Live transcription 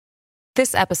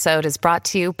This episode is brought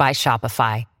to you by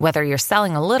Shopify. Whether you're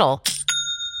selling a little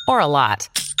or a lot,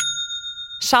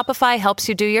 Shopify helps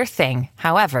you do your thing,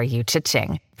 however you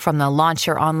cha-ching. From the launch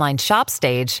your online shop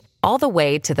stage, all the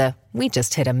way to the we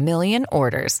just hit 1 million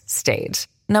orders stage.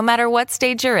 No matter what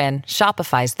stage you're in,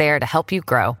 Shopify's there to help you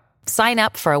grow. Sign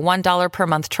up for a $1 per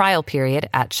month trial period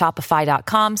at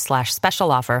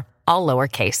shopify.com/special offer, all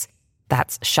lowercase.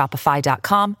 That's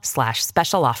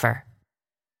shopify.com/special offer.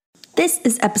 This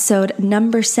is episode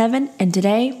number 7, and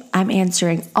today I'm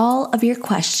answering all of your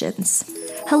questions.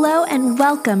 Hello and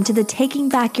welcome to the Taking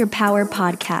Back Your Power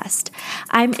podcast.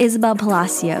 I'm Isabel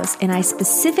Palacios, and I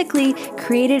specifically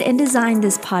created and designed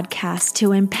this podcast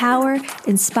to empower,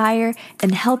 inspire,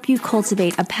 and help you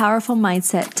cultivate a powerful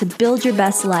mindset to build your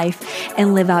best life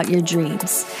and live out your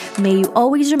dreams. May you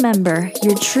always remember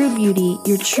your true beauty,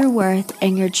 your true worth,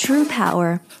 and your true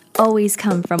power always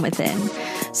come from within.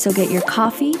 So get your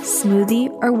coffee, smoothie,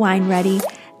 or wine ready,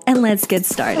 and let's get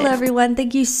started. Hello everyone,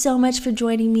 thank you so much for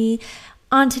joining me.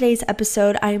 On today's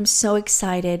episode, I am so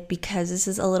excited because this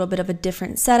is a little bit of a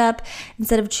different setup.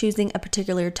 Instead of choosing a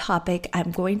particular topic,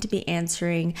 I'm going to be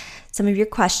answering some of your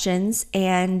questions.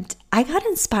 And I got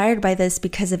inspired by this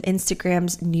because of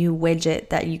Instagram's new widget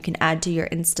that you can add to your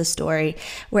Insta story,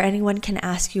 where anyone can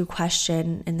ask you a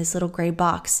question in this little gray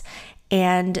box.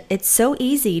 And it's so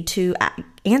easy to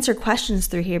answer questions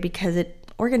through here because it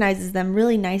organizes them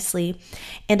really nicely,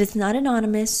 and it's not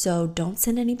anonymous, so don't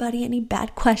send anybody any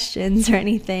bad questions or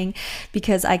anything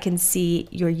because I can see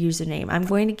your username. I'm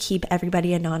going to keep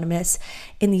everybody anonymous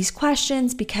in these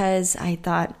questions because I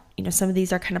thought, some of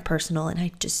these are kind of personal and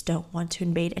I just don't want to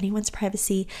invade anyone's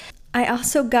privacy. I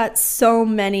also got so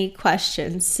many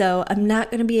questions, so I'm not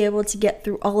going to be able to get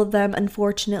through all of them,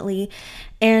 unfortunately.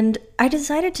 And I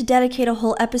decided to dedicate a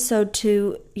whole episode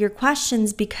to your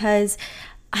questions because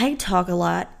I talk a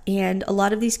lot, and a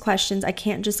lot of these questions, I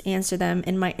can't just answer them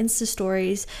in my Insta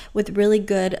stories with really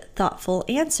good, thoughtful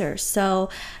answers. So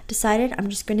decided I'm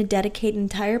just going to dedicate an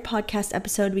entire podcast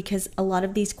episode because a lot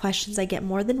of these questions I get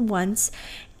more than once,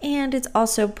 and it's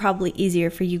also probably easier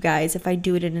for you guys if I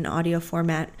do it in an audio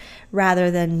format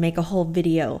rather than make a whole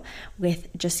video with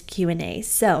just Q&A.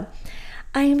 So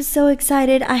I am so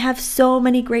excited. I have so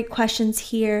many great questions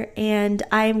here, and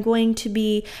I am going to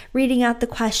be reading out the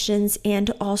questions and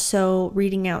also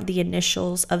reading out the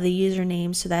initials of the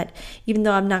username so that even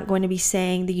though I'm not going to be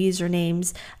saying the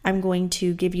usernames, I'm going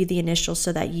to give you the initials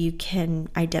so that you can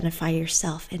identify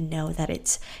yourself and know that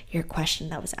it's your question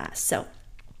that was asked. So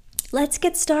let's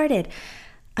get started.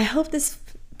 I hope this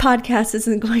podcast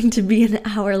isn't going to be an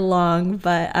hour long,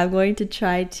 but I'm going to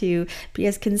try to be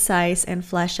as concise and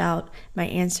flesh out my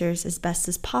answers as best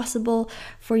as possible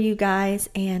for you guys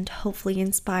and hopefully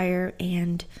inspire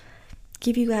and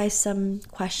give you guys some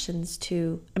answers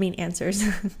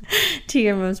to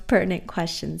your most pertinent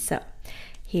questions. So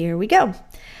here we go.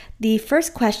 The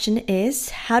first question is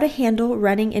how to handle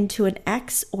running into an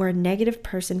ex or a negative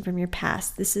person from your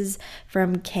past. This is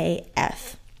from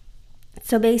KF.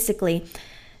 So basically,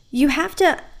 you have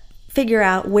to figure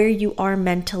out where you are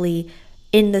mentally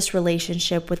in this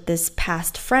relationship with this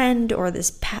past friend or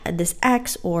this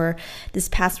ex or this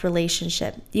past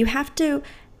relationship. You have to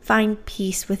find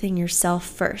peace within yourself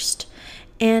first.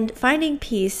 And finding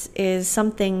peace is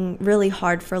something really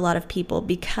hard for a lot of people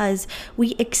because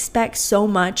we expect so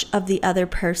much of the other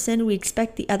person. We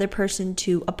expect the other person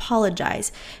to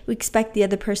apologize. We expect the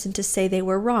other person to say they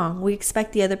were wrong. We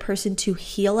expect the other person to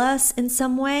heal us in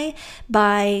some way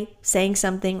by saying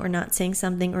something or not saying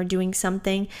something or doing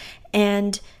something.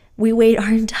 And we wait our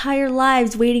entire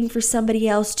lives waiting for somebody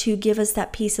else to give us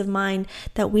that peace of mind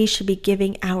that we should be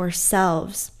giving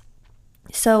ourselves.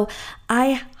 So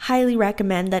I highly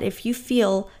recommend that if you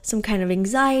feel some kind of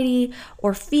anxiety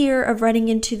or fear of running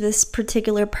into this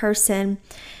particular person,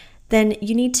 then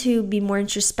you need to be more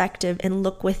introspective and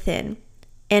look within.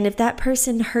 And if that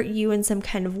person hurt you in some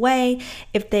kind of way,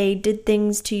 if they did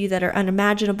things to you that are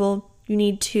unimaginable, you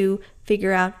need to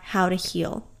figure out how to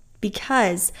heal.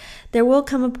 Because there will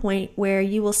come a point where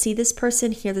you will see this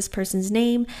person, hear this person's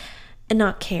name, and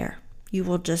not care. You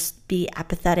will just be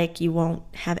apathetic. You won't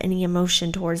have any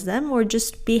emotion towards them or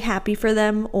just be happy for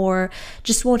them or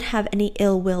just won't have any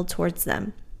ill will towards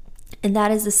them. And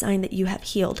that is a sign that you have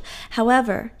healed.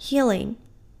 However, healing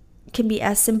can be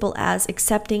as simple as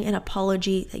accepting an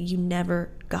apology that you never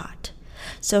got.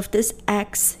 So if this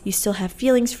ex, you still have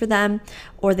feelings for them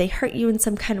or they hurt you in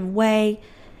some kind of way,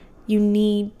 you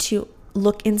need to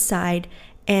look inside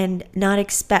and not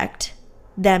expect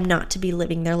them not to be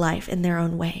living their life in their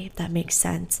own way, if that makes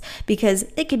sense. Because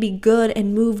it could be good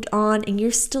and moved on and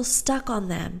you're still stuck on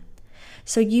them.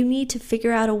 So you need to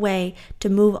figure out a way to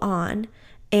move on.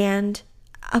 And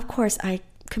of course, I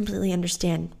completely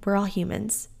understand. We're all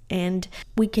humans. And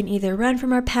we can either run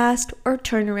from our past or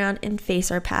turn around and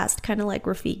face our past, kind of like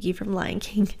Rafiki from Lion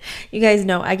King. You guys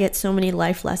know I get so many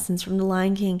life lessons from the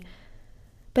Lion King.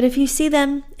 But if you see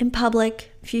them in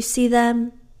public, if you see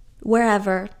them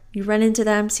wherever, you run into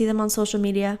them, see them on social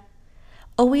media,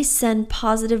 always send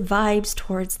positive vibes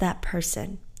towards that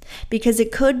person. Because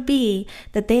it could be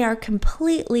that they are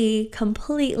completely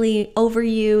over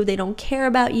you. They don't care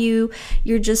about you.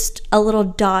 You're just a little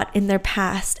dot in their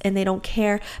past and they don't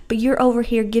care. But you're over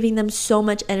here giving them so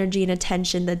much energy and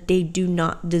attention that they do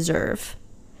not deserve.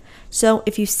 So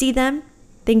if you see them,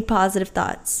 think positive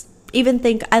thoughts. Even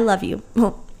think, I love you.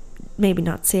 Well, maybe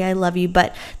not say I love you,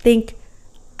 but think,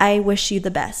 I wish you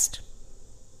the best.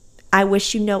 I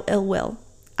wish you no ill will.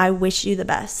 I wish you the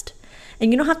best.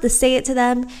 And you don't have to say it to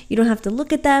them. You don't have to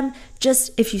look at them.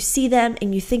 Just if you see them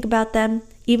and you think about them,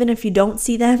 even if you don't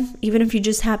see them, even if you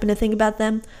just happen to think about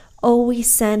them,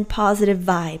 always send positive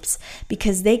vibes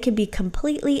because they could be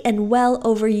completely and well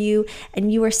over you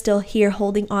and you are still here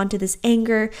holding on to this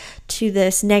anger, to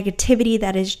this negativity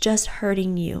that is just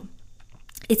hurting you.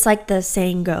 It's like the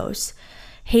saying goes,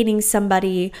 hating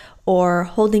somebody or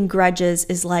holding grudges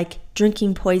is like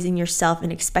drinking poison yourself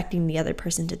and expecting the other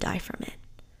person to die from it.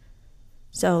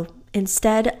 So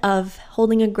instead of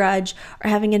holding a grudge or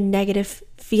having a negative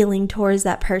feeling towards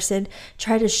that person,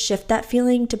 try to shift that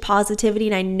feeling to positivity.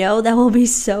 And I know that will be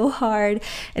so hard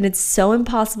and it's so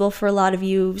impossible for a lot of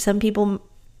you. Some people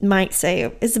might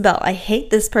say, Isabel, I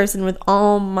hate this person with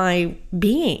all my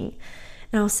being.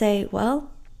 And I'll say,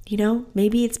 well,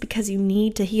 maybe it's because you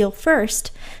need to heal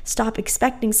first. Stop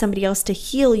expecting somebody else to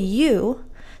heal you.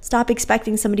 Stop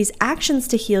expecting somebody's actions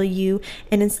to heal you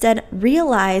and instead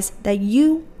realize that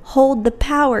you hold the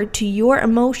power to your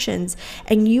emotions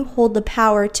and you hold the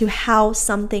power to how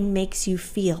something makes you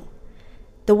feel.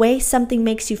 The way something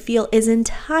makes you feel is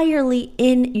entirely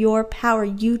in your power.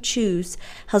 You choose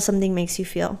how something makes you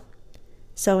feel.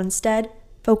 So instead,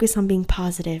 focus on being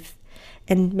positive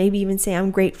and maybe even say,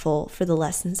 I'm grateful for the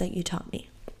lessons that you taught me.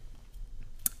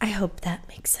 I hope that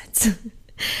makes sense.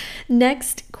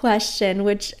 Next question,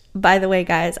 which, by the way,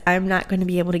 guys, I'm not going to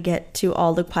be able to get to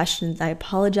all the questions. I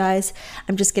apologize.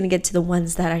 I'm just going to get to the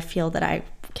ones that I feel that I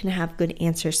can have good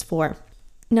answers for.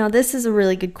 Now, this is a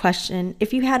really good question.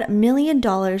 If you had $1 million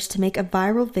to make a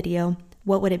viral video,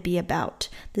 what would it be about?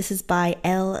 This is by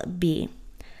LB.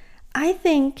 I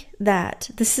think that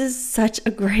this is such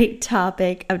a great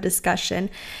topic of discussion.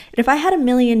 And if I had $1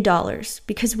 million,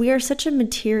 because we are such a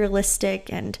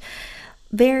materialistic and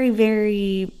very,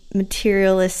 very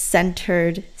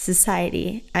materialist-centered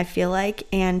society, I feel like.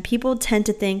 And people tend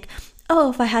to think, oh,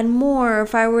 if I had more, or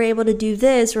if I were able to do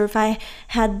this, or if I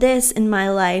had this in my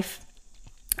life,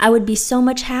 I would be so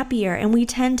much happier. And we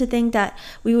tend to think that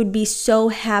we would be so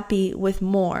happy with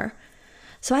more.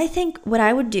 So I think what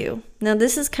I would do, now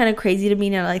this is kind of crazy to me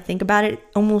now that I think about it,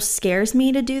 almost scares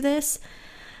me to do this,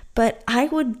 but I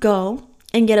would go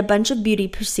and get a bunch of beauty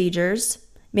procedures,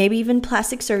 maybe even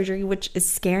plastic surgery, which is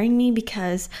scaring me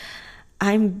because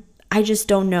I just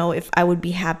don't know if I would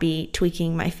be happy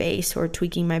tweaking my face or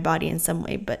tweaking my body in some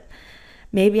way, but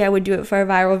maybe I would do it for a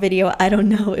viral video. I don't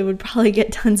know. It would probably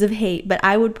get tons of hate, but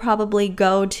I would probably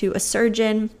go to a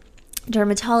surgeon,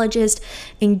 dermatologist,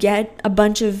 and get a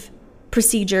bunch of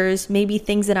procedures, maybe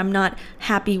things that I'm not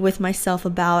happy with myself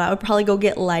about. I would probably go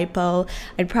get lipo.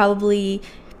 I'd probably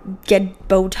get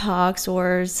Botox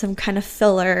or some kind of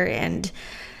filler and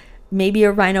maybe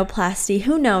a rhinoplasty.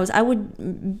 Who knows? I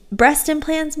would breast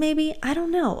implants maybe. I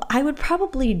don't know. I would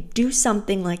probably do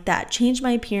something like that. Change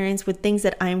my appearance with things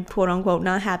that I'm quote unquote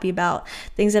not happy about,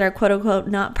 things that are quote unquote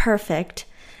not perfect.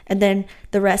 And then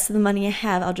the rest of the money I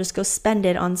have, I'll just go spend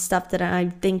it on stuff that I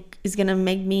think is going to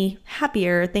make me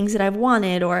happier, things that I've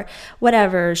wanted or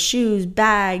whatever, shoes,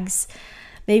 bags,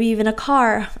 maybe even a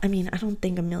car. I mean, I don't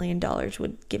think $1 million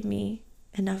would give me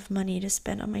enough money to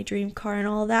spend on my dream car and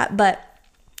all that, but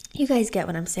you guys get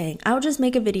what I'm saying. I'll just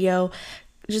make a video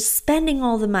just spending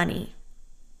all the money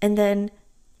and then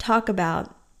talk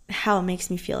about how it makes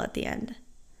me feel at the end.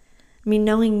 I mean,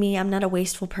 knowing me, I'm not a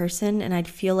wasteful person and I'd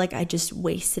feel like I just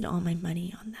wasted all my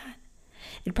money on that.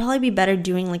 It'd probably be better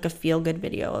doing like a feel-good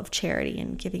video of charity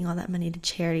and giving all that money to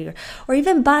charity or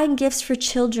even buying gifts for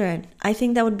children. I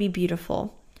think that would be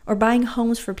beautiful. Or buying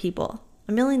homes for people.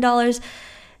 $1 million,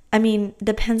 I mean,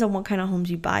 depends on what kind of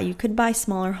homes you buy. You could buy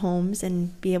smaller homes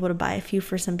and be able to buy a few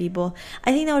for some people.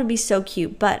 I think that would be so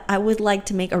cute, but I would like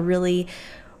to make a really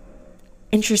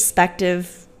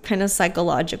introspective, kind of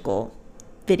psychological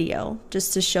video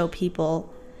just to show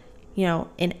people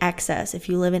in excess. If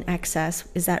you live in excess,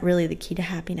 is that really the key to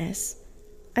happiness?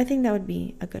 I think that would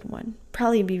be a good one.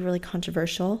 Probably be really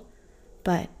controversial,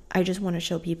 but I just want to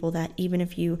show people that even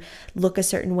if you look a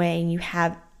certain way and you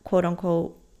have, quote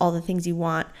unquote, all the things you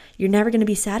want, you're never going to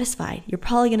be satisfied. You're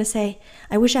probably going to say,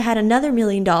 I wish I had another $1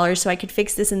 million so I could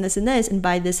fix this and this and this and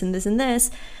buy this and this and this.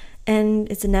 And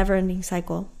it's a never ending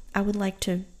cycle. I would like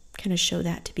to kind of show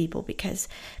that to people, because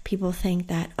people think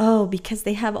that, because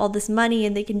they have all this money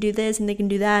and they can do this and they can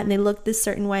do that and they look this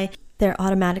certain way, they're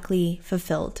automatically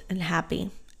fulfilled and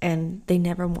happy and they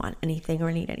never want anything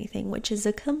or need anything, which is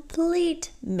a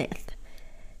complete myth.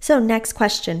 So next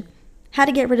question. How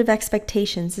to get rid of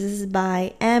expectations. This is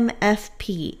by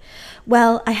MFP.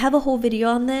 Well, I have a whole video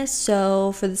on this,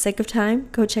 so for the sake of time,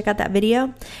 go check out that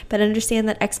video. But understand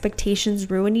that expectations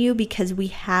ruin you, because we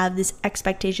have this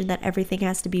expectation that everything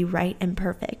has to be right and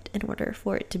perfect in order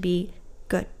for it to be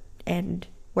good and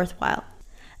worthwhile.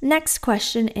 Next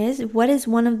question is, what is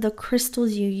one of the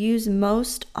crystals you use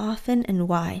most often and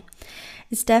why?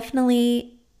 It's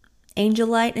definitely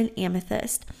angelite and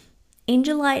amethyst.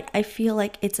 Angelite, I feel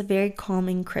like it's a very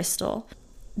calming crystal.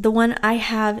 The one I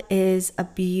have is a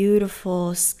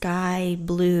beautiful sky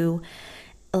blue,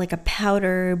 like a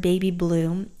powder baby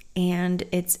blue, and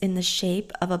it's in the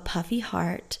shape of a puffy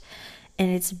heart,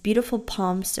 and it's a beautiful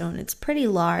palm stone. It's pretty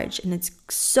large and it's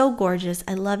so gorgeous.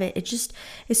 I love it. It just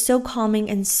is so calming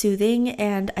and soothing,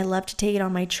 and I love to take it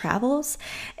on my travels,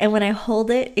 and when I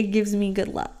hold it, it gives me good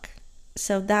luck.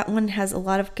 So that one has a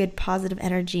lot of good positive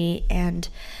energy, and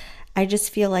I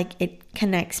just feel like it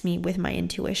connects me with my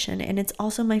intuition. And it's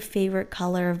also my favorite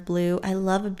color of blue. I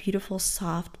love a beautiful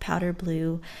soft powder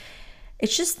blue.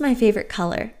 It's just my favorite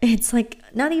color. It's like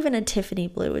not even a Tiffany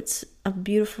blue. It's a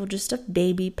beautiful, just a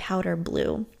baby powder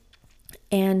blue.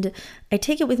 And I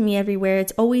take it with me everywhere.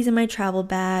 It's always in my travel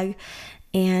bag.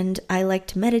 And I like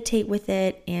to meditate with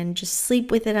it and just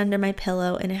sleep with it under my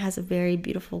pillow. And it has a very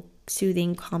beautiful,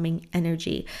 soothing, calming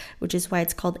energy, which is why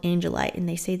it's called angelite. And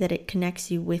they say that it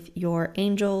connects you with your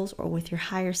angels or with your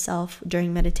higher self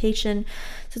during meditation.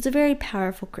 So it's a very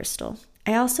powerful crystal.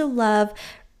 I also love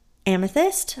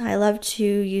amethyst. I love to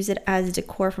use it as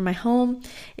decor for my home.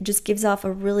 It just gives off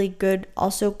a really good,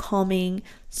 also calming,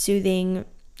 soothing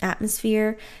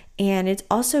atmosphere. And it's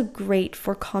also great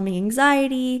for calming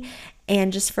anxiety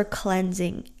and just for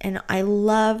cleansing. And I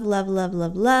love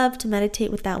to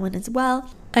meditate with that one as well.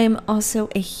 I am also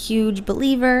a huge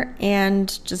believer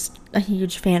and just a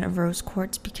huge fan of rose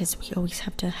quartz, because we always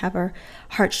have to have our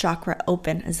heart chakra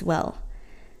open as well.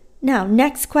 Now,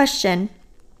 next question.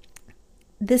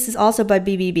 This is also by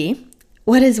BBB.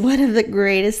 What is one of the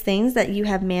greatest things that you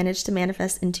have managed to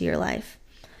manifest into your life?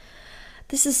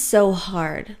 This is so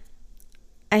hard.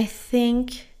 I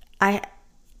think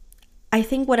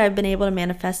what I've been able to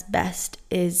manifest best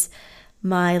is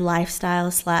my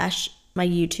lifestyle / my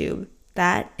YouTube.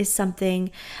 That is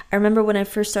something, I remember when I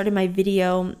first started my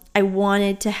video, I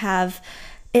wanted to have,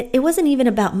 it wasn't even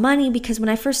about money, because when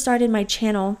I first started my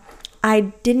channel, I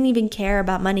didn't even care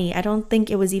about money. I don't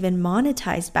think it was even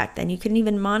monetized back then. You couldn't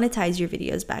even monetize your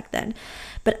videos back then.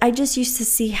 But I just used to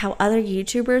see how other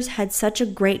YouTubers had such a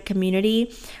great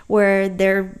community where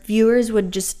their viewers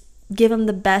would just give them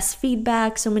the best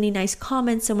feedback, so many nice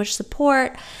comments, so much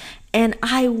support. And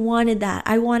I wanted that.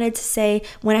 I wanted to say,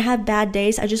 when I have bad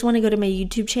days, I just want to go to my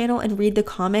YouTube channel and read the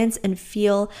comments and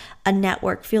feel a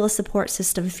network, feel a support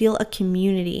system, feel a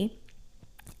community.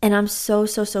 And I'm so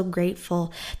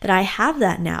grateful that I have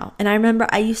that now. And I remember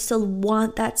I used to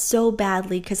want that so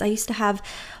badly, because I used to have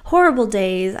horrible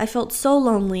days. I felt so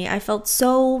lonely. I felt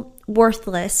so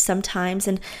worthless sometimes.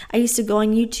 And I used to go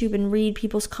on YouTube and read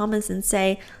people's comments and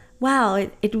say, wow,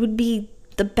 it would be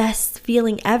the best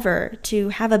feeling ever to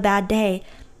have a bad day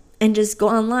and just go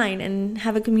online and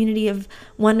have a community of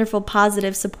wonderful,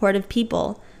 positive, supportive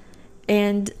people.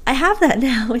 And I have that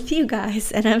now with you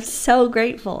guys, and I'm so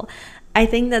grateful. I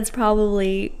think that's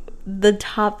probably the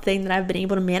top thing that I've been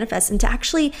able to manifest, and to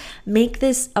actually make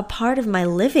this a part of my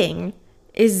living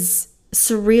is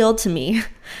surreal to me.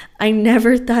 I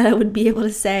never thought I would be able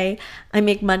to say I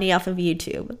make money off of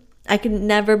YouTube. I could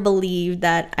never believe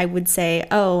that I would say,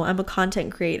 oh, I'm a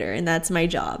content creator and that's my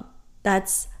job.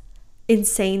 That's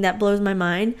insane. That blows my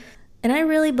mind. And I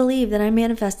really believe that I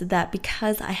manifested that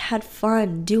because I had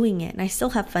fun doing it, and I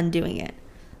still have fun doing it.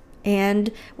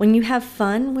 And when you have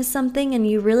fun with something and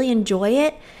you really enjoy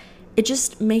it, it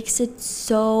just makes it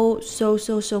so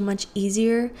much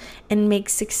easier and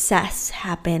makes success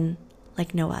happen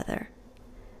like no other.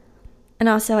 And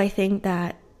also, I think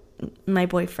that my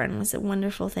boyfriend was a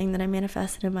wonderful thing that I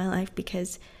manifested in my life,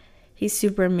 because he's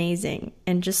super amazing.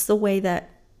 And just the way that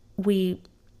we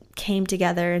came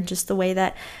together and just the way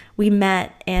that we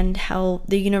met and how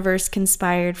the universe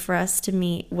conspired for us to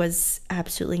meet was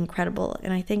absolutely incredible.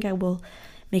 And I think I will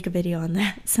make a video on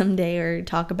that someday or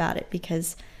talk about it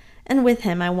and with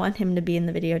him, I want him to be in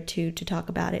the video too, to talk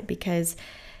about it, because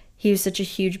he was such a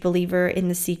huge believer in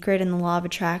The Secret and the law of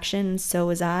attraction, and so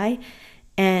was I.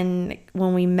 And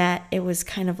when we met, it was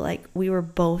kind of like we were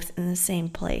both in the same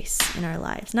place in our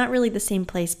lives. Not really the same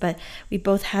place, but we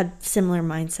both had similar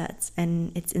mindsets.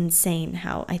 And it's insane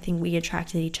how I think we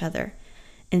attracted each other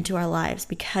into our lives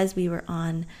because we were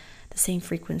on the same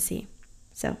frequency.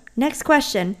 So, next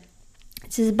question.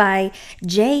 This is by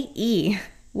J.E.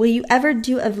 Will you ever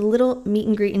do a little meet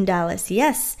and greet in Dallas?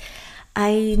 Yes,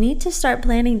 I need to start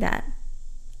planning that.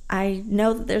 I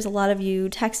know that there's a lot of you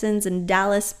Texans and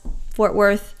Dallas, Fort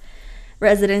Worth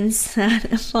residents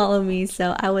that follow me,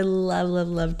 so I would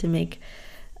love to make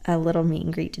a little meet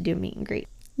and greet, to do a meet and greet.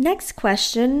 Next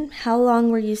question, how long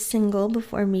were you single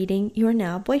before meeting your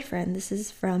now boyfriend? This is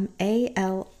from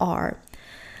ALR.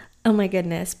 Oh my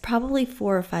goodness, probably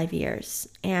 4 or 5 years.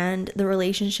 And the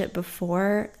relationship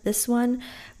before this one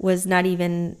was not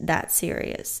even that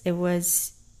serious.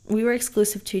 We were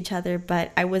exclusive to each other,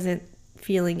 but I wasn't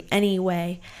feeling any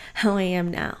way how I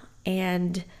am now.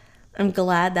 And I'm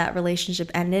glad that relationship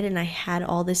ended and I had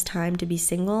all this time to be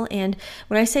single. And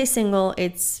when I say single,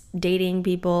 it's dating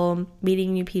people,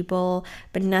 meeting new people,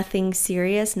 but nothing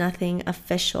serious, nothing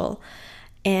official.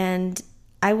 And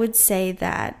I would say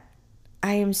that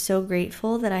I am so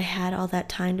grateful that I had all that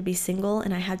time to be single,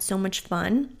 and I had so much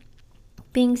fun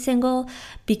being single,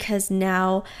 because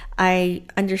now I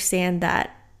understand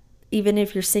that even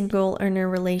if you're single or in a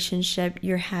relationship,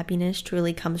 your happiness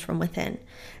truly comes from within.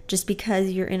 Just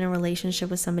because you're in a relationship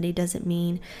with somebody doesn't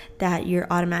mean that you're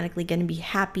automatically going to be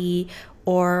happy,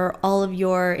 or all of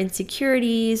your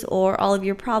insecurities or all of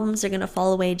your problems are going to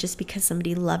fall away just because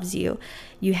somebody loves you.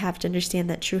 You have to understand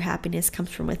that true happiness comes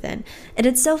from within. And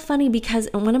it's so funny because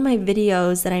in one of my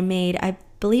videos that I made, I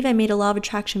believe I made a law of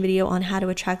attraction video on how to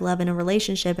attract love in a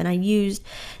relationship, and I used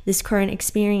this current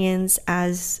experience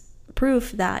as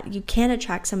proof that you can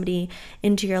attract somebody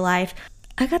into your life.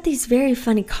 I got these very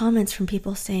funny comments from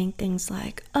people saying things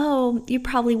like, oh, you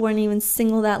probably weren't even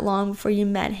single that long before you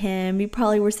met him. You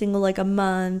probably were single like a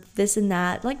month, this and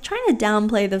that. Like trying to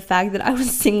downplay the fact that I was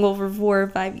single for 4 or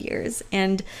 5 years.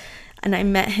 And I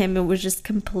met him. It was just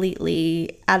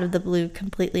completely out of the blue,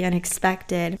 completely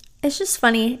unexpected. It's just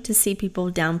funny to see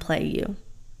people downplay you.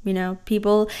 You know,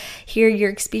 people hear your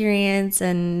experience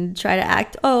and try to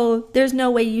act, oh, there's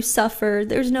no way you suffered.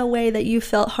 There's no way that you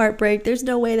felt heartbreak. There's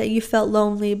no way that you felt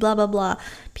lonely, blah, blah, blah.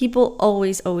 People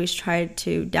always try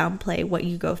to downplay what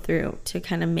you go through to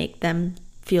kind of make them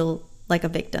feel like a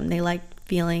victim. They like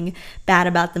feeling bad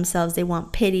about themselves. They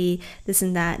want pity, this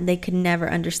and that. And they could never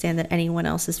understand that anyone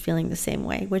else is feeling the same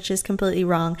way, which is completely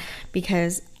wrong,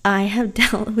 because I have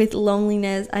dealt with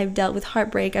loneliness. I've dealt with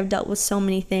heartbreak. I've dealt with so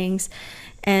many things.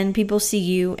 And people see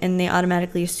you and they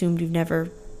automatically assume you've never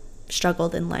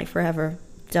struggled in life or ever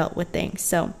dealt with things.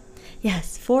 So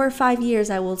yes, 4 or 5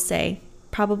 years, I will say.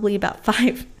 Probably about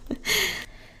 5.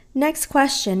 Next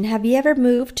question. Have you ever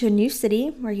moved to a new city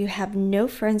where you have no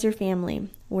friends or family?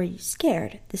 Were you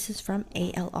scared? This is from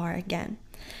ALR again.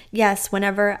 Yes,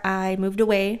 whenever I moved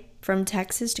away from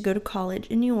Texas to go to college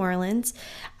in New Orleans,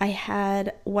 I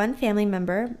had one family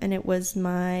member, and it was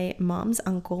my mom's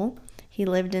uncle. He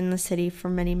lived in the city for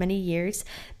many, many years,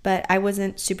 but I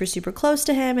wasn't super close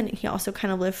to him, and he also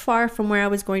kind of lived far from where I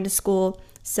was going to school,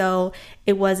 so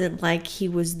it wasn't like he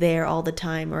was there all the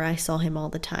time or I saw him all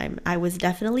the time. I was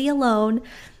definitely alone,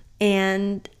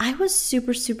 and I was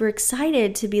super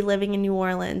excited to be living in New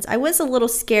Orleans. I was a little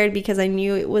scared because I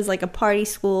knew it was like a party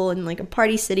school and like a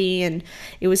party city, and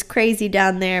it was crazy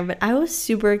down there, but I was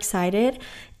super excited,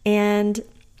 and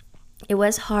it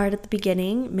was hard at the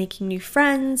beginning, making new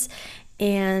friends,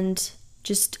 and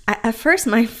just at first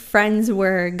my friends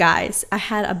were guys. I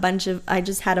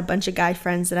just had a bunch of guy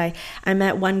friends that I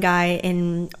met one guy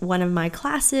in one of my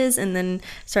classes, and then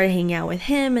started hanging out with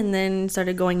him, and then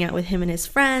started going out with him and his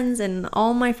friends, and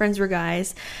all my friends were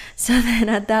guys. So then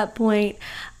at that point,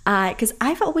 because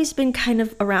I've always been kind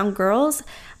of around girls,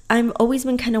 I've always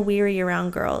been kind of weary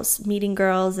around girls, meeting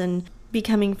girls and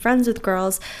becoming friends with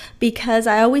girls, because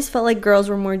I always felt like girls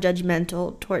were more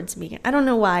judgmental towards me. I don't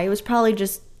know why. It was probably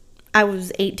just I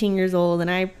was 18 years old and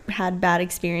I had bad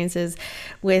experiences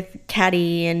with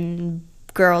catty and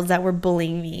girls that were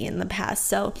bullying me in the past.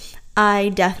 So I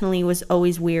definitely was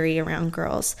always weary around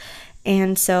girls.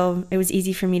 And so it was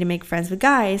easy for me to make friends with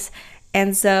guys.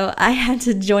 And so I had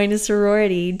to join a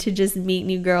sorority to just meet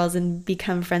new girls and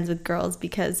become friends with girls,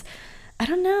 because I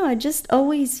don't know, I just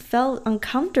always felt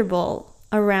uncomfortable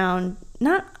around,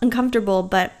 not uncomfortable,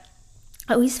 but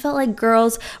I always felt like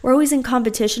girls were always in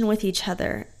competition with each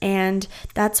other. And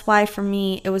that's why for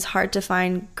me, it was hard to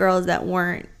find girls that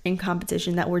weren't in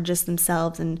competition, that were just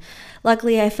themselves. And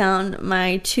luckily I found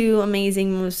my two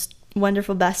amazing, most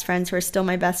wonderful best friends who are still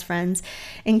my best friends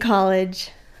in college.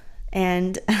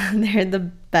 And they're the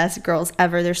best girls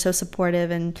ever. They're so supportive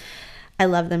and I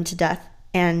love them to death.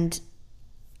 And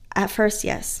at first,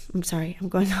 yes, I'm sorry, I'm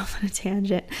going off on a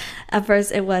tangent. At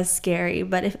first, it was scary,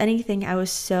 but if anything, I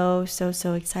was so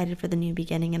excited for the new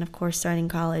beginning. And of course, starting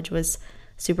college was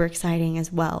super exciting as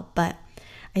well. But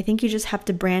I think you just have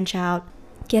to branch out,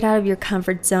 get out of your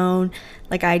comfort zone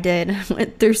like I did. I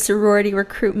went through sorority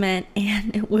recruitment,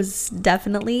 and it was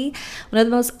definitely one of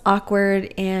the most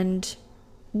awkward and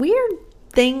weird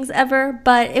things ever,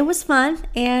 but it was fun,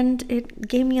 and it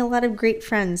gave me a lot of great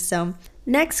friends. So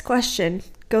next question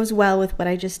goes well with what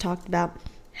I just talked about.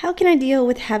 How can I deal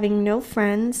with having no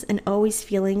friends and always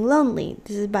feeling lonely?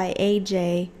 This is by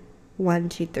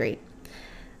AJ123.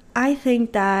 I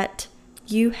think that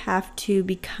you have to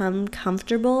become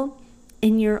comfortable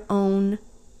in your own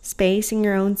space, in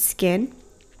your own skin.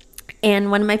 And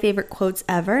one of my favorite quotes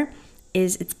ever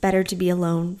is, "It's better to be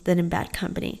alone than in bad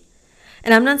company."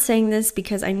 And I'm not saying this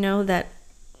because I know that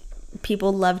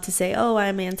people love to say, oh,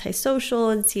 I'm antisocial,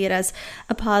 and see it as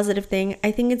a positive thing.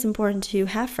 I think it's important to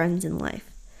have friends in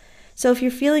life. So if you're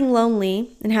feeling lonely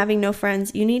and having no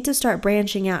friends, you need to start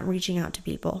branching out and reaching out to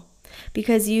people,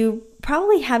 because you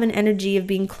probably have an energy of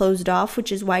being closed off,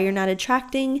 which is why you're not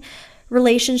attracting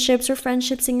relationships or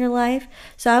friendships in your life.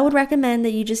 So I would recommend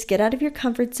that you just get out of your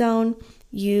comfort zone,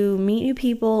 you meet new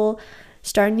people,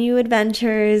 start new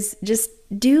adventures, just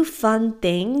do fun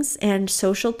things and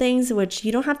social things, which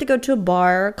you don't have to go to a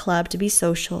bar or a club to be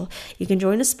social. You can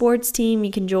join a sports team,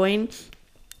 you can join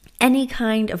any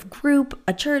kind of group,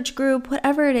 a church group,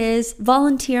 whatever it is,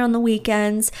 volunteer on the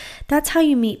weekends. That's how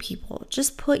you meet people.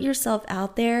 Just put yourself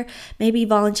out there, maybe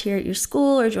volunteer at your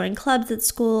school or join clubs at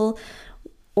school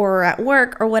or at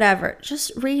work or whatever.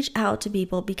 Just reach out to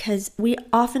people, because we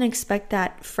often expect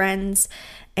that friends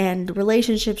and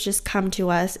relationships just come to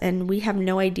us and we have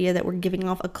no idea that we're giving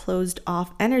off a closed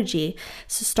off energy.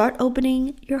 So start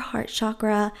opening your heart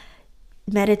chakra,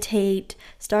 meditate,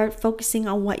 start focusing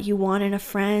on what you want in a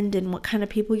friend and what kind of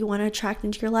people you want to attract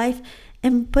into your life,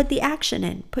 and put the action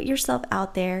in. Put yourself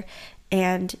out there.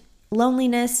 And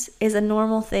loneliness is a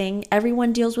normal thing.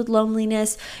 Everyone deals with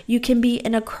loneliness. You can be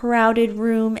in a crowded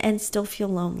room and still feel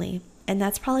lonely. And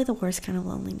that's probably the worst kind of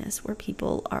loneliness, where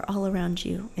people are all around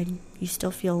you and you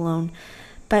still feel alone.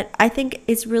 But I think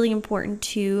it's really important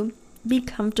to be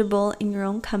comfortable in your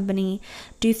own company,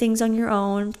 do things on your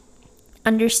own,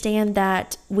 understand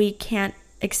that we can't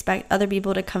expect other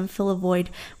people to come fill a void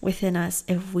within us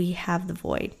if we have the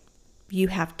void. You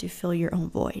have to fill your own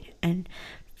void and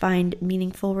find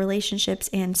meaningful relationships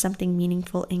and something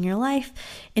meaningful in your life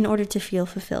in order to feel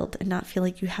fulfilled and not feel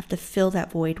like you have to fill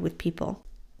that void with people.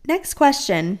 Next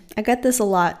question, I got this a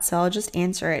lot, so I'll just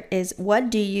answer it, is what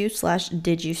do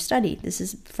you/did you study? This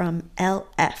is from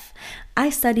LF. I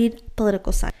studied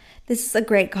political science. This is a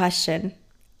great question.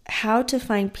 How to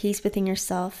find peace within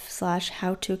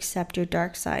yourself/how to accept your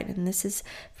dark side. And this is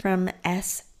from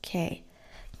SK.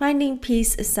 Finding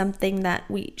peace is something that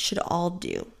we should all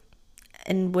do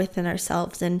and within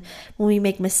ourselves. And when we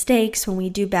make mistakes, when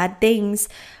we do bad things,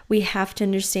 we have to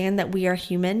understand that we are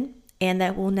human and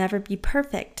that we'll never be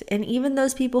perfect. And even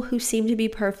those people who seem to be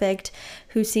perfect,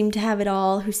 who seem to have it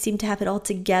all,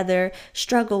 together,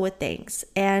 struggle with things.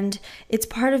 And it's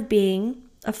part of being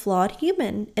a flawed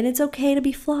human. And it's okay to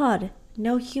be flawed.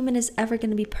 No human is ever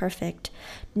going to be perfect.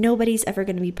 Nobody's ever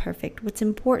going to be perfect. What's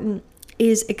important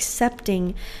is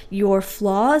accepting your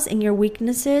flaws and your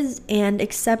weaknesses, and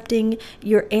accepting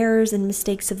your errors and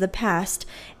mistakes of the past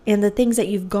and the things that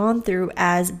you've gone through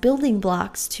as building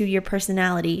blocks to your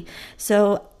personality.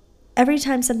 So every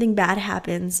time something bad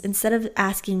happens, instead of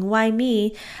asking why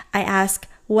me, I ask,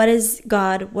 what is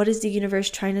God, what is the universe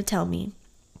trying to tell me?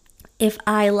 If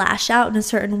I lash out in a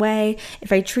certain way,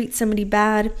 if I treat somebody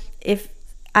bad, if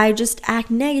I just act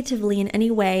negatively in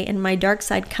any way and my dark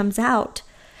side comes out,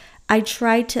 I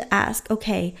try to ask,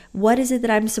 okay, what is it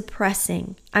that I'm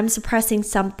suppressing? I'm suppressing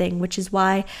something, which is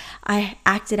why I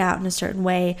acted out in a certain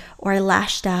way, or I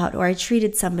lashed out, or I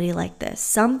treated somebody like this.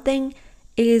 Something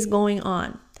is going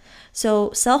on.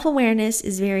 So self-awareness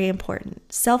is very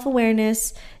important.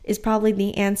 Self-awareness is probably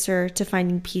the answer to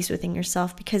finding peace within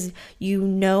yourself, because you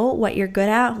know what you're good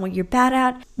at, what you're bad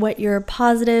at, what your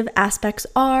positive aspects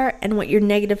are, and what your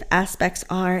negative aspects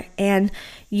are. And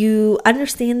you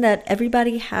understand that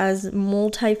everybody has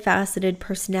multifaceted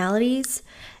personalities,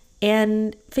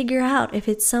 and figure out if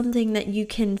it's something that you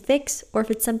can fix or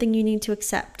if it's something you need to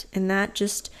accept. And that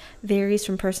just varies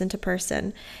from person to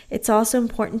person. It's also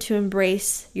important to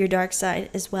embrace your dark side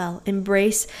as well.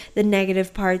 Embrace the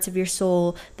negative parts of your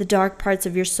soul, the dark parts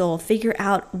of your soul. Figure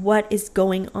out what is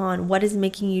going on, what is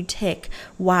making you tick,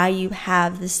 why you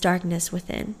have this darkness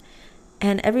within.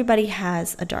 And everybody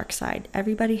has a dark side.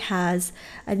 Everybody has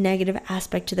a negative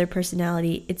aspect to their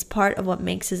personality. It's part of what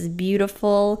makes us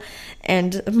beautiful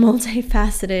and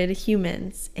multifaceted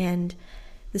humans. And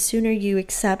the sooner you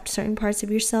accept certain parts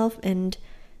of yourself and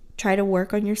try to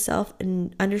work on yourself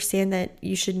and understand that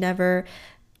you should never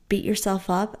beat yourself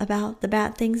up about the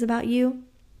bad things about you,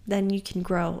 then you can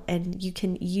grow and you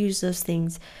can use those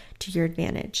things to your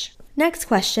advantage. Next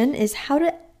question is how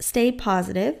to stay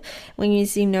positive when you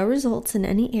see no results in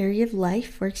any area of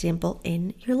life, for example,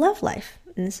 in your love life.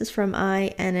 And this is from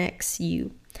INXU.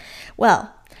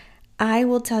 Well, I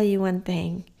will tell you one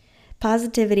thing.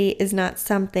 Positivity is not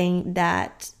something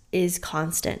that is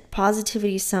constant.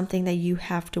 Positivity is something that you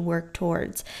have to work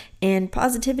towards. And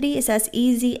positivity is as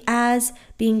easy as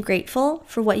being grateful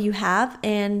for what you have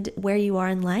and where you are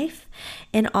in life,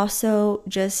 and also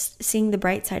just seeing the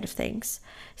bright side of things.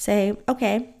 Say,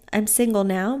 okay, I'm single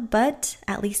now, but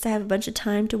at least I have a bunch of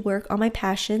time to work on my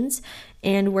passions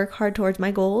and work hard towards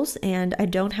my goals, and I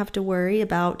don't have to worry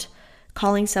about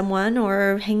calling someone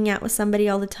or hanging out with somebody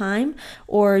all the time,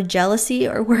 or jealousy,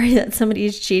 or worry that somebody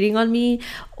is cheating on me,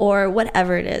 or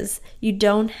whatever it is. You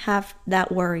don't have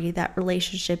that worry that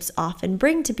relationships often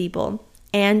bring to people.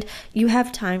 And you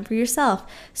have time for yourself.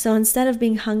 So instead of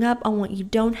being hung up on what you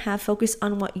don't have, focus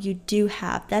on what you do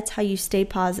have. That's how you stay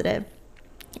positive.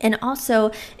 And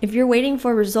also, if you're waiting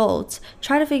for results,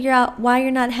 try to figure out why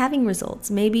you're not having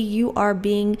results. Maybe you are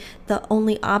being the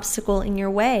only obstacle in your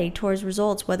way towards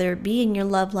results, whether it be in your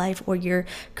love life or your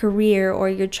career, or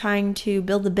you're trying to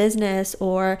build a business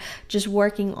or just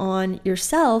working on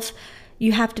yourself.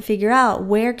 You have to figure out,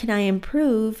 where can I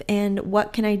improve and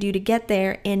what can I do to get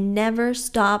there, and never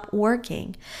stop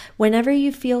working. Whenever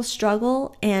you feel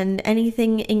struggle and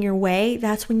anything in your way,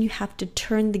 that's when you have to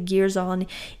turn the gears on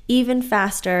even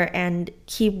faster and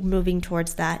keep moving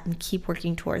towards that and keep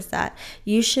working towards that.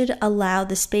 You should allow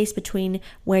the space between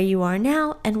where you are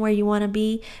now and where you want to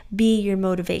be your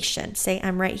motivation. Say,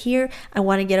 I'm right here, I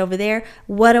want to get over there.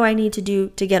 What do I need to do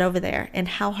to get over there? And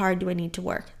how hard do I need to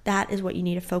work? That is what you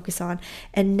need to focus on.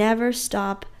 And never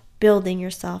stop building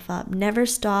yourself up. Never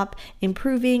stop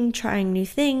improving, trying new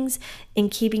things,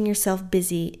 and keeping yourself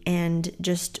busy and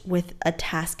just with a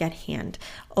task at hand.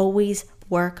 Always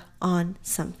work on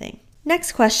something.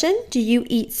 Next question, do you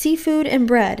eat seafood and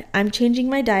bread? I'm changing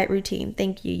my diet routine.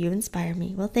 Thank you. You inspire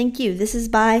me. Well, thank you. This is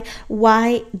by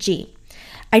YG.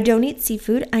 I don't eat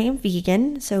seafood. I am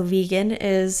vegan. So vegan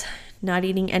is not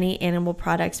eating any animal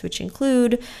products, which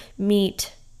include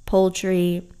meat,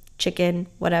 poultry, chicken,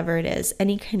 whatever it is,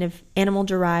 any kind of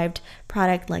animal-derived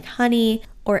product like honey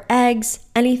or eggs,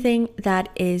 anything that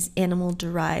is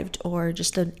animal-derived or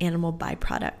just an animal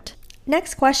byproduct.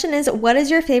 Next question is, what is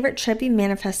your favorite trip you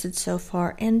manifested so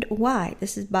far and why?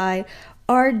 This is by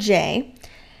RJ.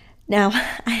 Now,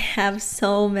 I have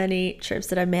so many trips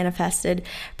that I've manifested.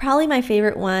 Probably my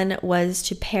favorite one was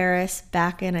to Paris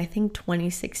back in, I think,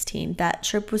 2016. That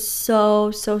trip was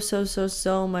so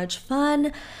much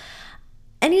fun.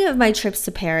 Any of my trips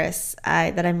to Paris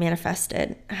that I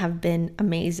manifested have been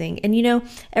amazing. And you know,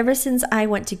 ever since I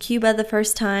went to Cuba the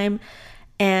first time,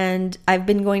 and I've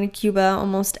been going to Cuba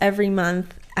almost every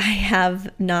month, I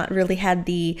have not really had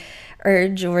the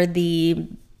urge or the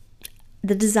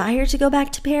desire to go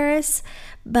back to Paris.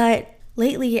 But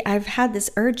lately, I've had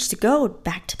this urge to go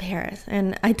back to Paris.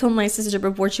 And I told my sister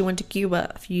before she went to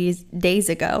Cuba a few days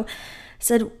ago,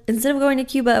 said, instead of going to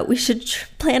Cuba, we should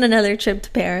plan another trip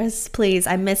to Paris, please.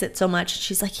 I miss it so much.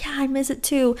 She's like, yeah, I miss it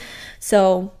too.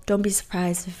 So don't be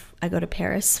surprised if I go to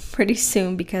Paris pretty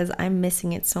soon, because I'm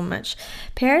missing it so much.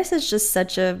 Paris is just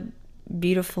such a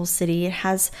beautiful city.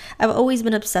 I've always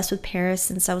been obsessed with Paris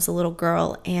since I was a little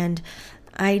girl, and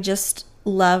I just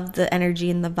love the energy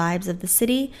and the vibes of the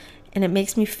city, and it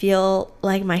makes me feel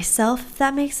like myself, if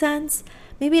that makes sense.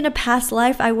 Maybe in a past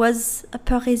life I was a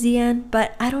Parisienne,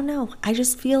 but I don't know. I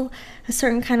just feel a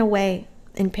certain kind of way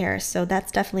in Paris, so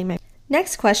that's definitely my...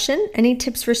 Next question, any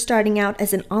tips for starting out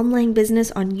as an online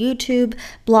business on YouTube,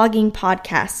 blogging,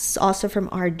 podcasts? Also from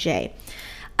RJ.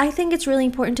 I think it's really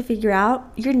important to figure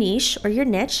out your niche or your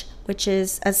niche, which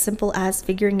is as simple as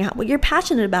figuring out what you're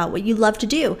passionate about, what you love to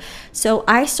do. So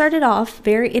I started off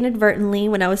very inadvertently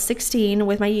when I was 16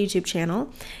 with my YouTube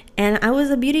channel, and I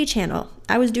was a beauty channel.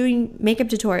 I was doing makeup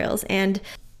tutorials, and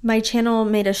my channel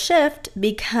made a shift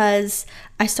because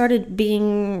I felt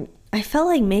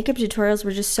like makeup tutorials were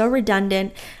just so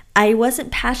redundant. I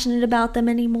wasn't passionate about them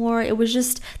anymore. It was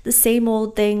just the same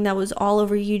old thing that was all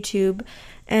over YouTube.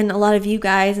 And a lot of you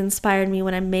guys inspired me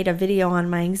when I made a video on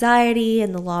my anxiety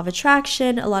and the law of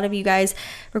attraction. A lot of you guys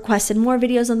requested more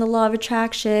videos on the law of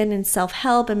attraction and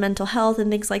self-help and mental health and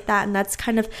things like that. And that's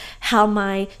kind of how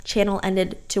my channel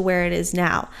ended to where it is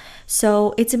now.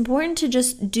 So it's important to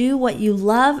just do what you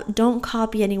love. Don't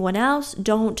copy anyone else.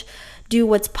 Don't do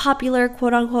what's popular,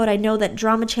 quote unquote. I know that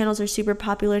drama channels are super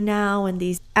popular now, and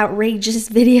these outrageous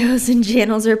videos and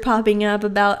channels are popping up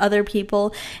about other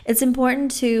people. It's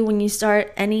important to, when you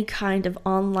start any kind of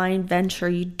online venture,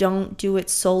 you don't do it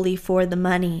solely for the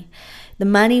money. The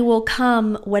money will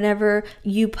come whenever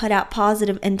you put out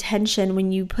positive intention,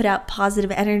 when you put out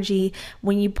positive energy,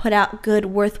 when you put out good,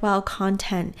 worthwhile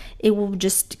content. It will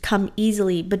just come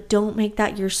easily, but don't make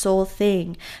that your sole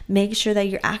thing. Make sure that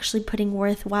you're actually putting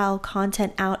worthwhile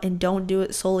content out, and don't do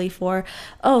it solely for,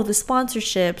 the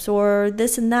sponsorships or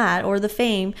this and that or the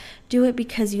fame. Do it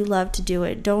because you love to do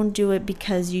it. Don't do it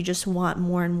because you just want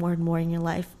more and more and more in your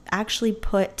life. Actually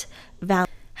put value.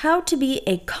 How to be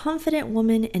a confident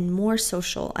woman and more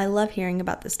social. I love hearing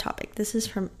about this topic. This is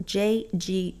from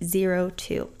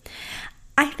JG02.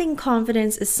 I think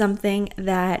confidence is something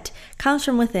that comes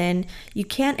from within. You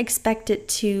can't expect it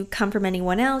to come from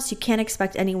anyone else. You can't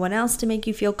expect anyone else to make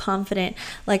you feel confident.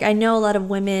 Like, I know a lot of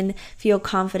women feel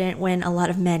confident when a lot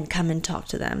of men come and talk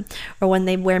to them, or when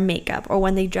they wear makeup, or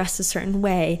when they dress a certain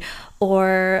way,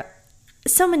 or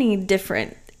so many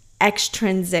different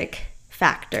extrinsic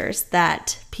factors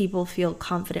that people feel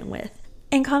confident with.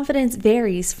 And confidence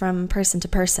varies from person to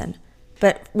person.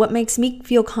 But what makes me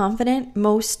feel confident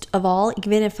most of all,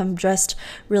 even if I'm dressed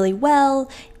really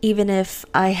well, even if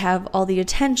I have all the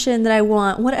attention that I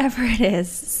want, whatever it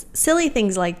is, silly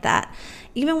things like that,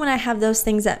 even when I have those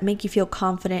things that make you feel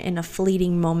confident in a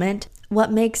fleeting moment,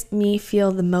 what makes me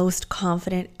feel the most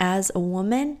confident as a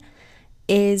woman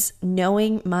is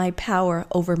knowing my power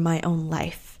over my own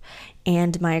life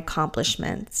and my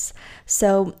accomplishments.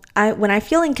 So when I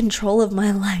feel in control of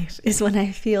my life is when I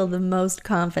feel the most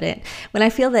confident. When I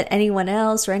feel that anyone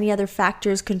else or any other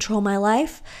factors control my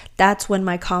life, that's when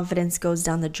my confidence goes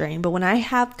down the drain. But when I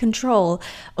have control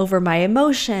over my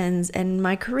emotions and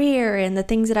my career and the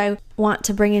things that I want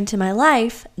to bring into my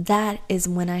life, that is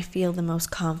when I feel the most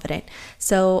confident.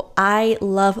 So I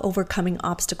love overcoming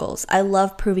obstacles. I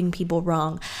love proving people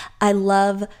wrong. I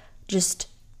love just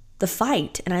the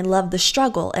fight, and I love the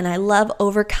struggle, and I love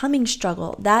overcoming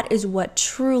struggle. That is what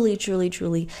truly, truly,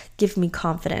 truly gives me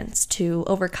confidence to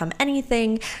overcome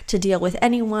anything, to deal with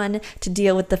anyone, to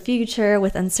deal with the future,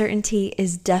 with uncertainty,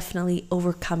 is definitely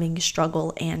overcoming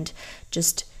struggle and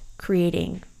just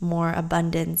creating more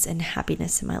abundance and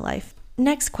happiness in my life.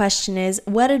 Next question is,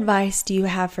 what advice do you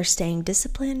have for staying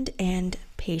disciplined and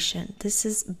patient? This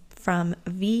is from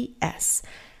VS.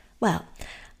 Well,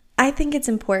 I think it's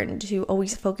important to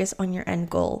always focus on your end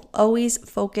goal. Always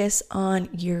focus on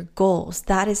your goals.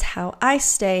 That is how I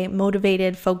stay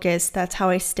motivated, focused. That's how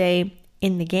I stay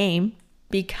in the game,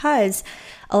 because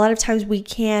a lot of times we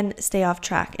can stay off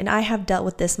track. And I have dealt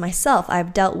with this myself.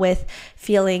 I've dealt with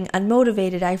feeling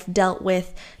unmotivated. I've dealt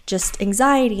with just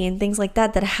anxiety and things like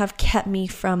that have kept me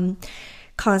from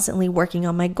constantly working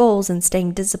on my goals and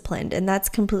staying disciplined, and that's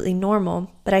completely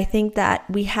normal. But I think that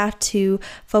we have to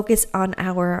focus on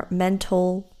our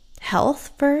mental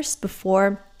health first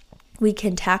before we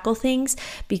can tackle things,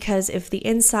 because if the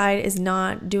inside is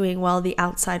not doing well, the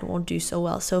outside won't do so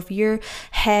well. So if your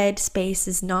head space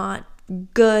is not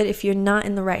good, if you're not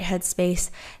in the right headspace,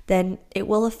 then it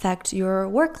will affect your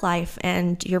work life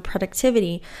and your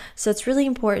productivity. So it's really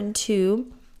important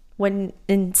to, when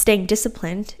in staying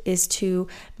disciplined, is to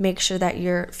make sure that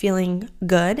you're feeling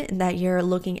good and that you're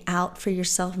looking out for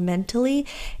yourself mentally,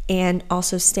 and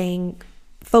also staying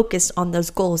focused on those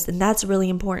goals. And that's really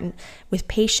important with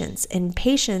patience. In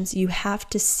patience, you have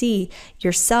to see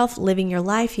yourself living your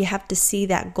life. You have to see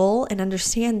that goal and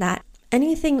understand that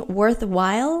anything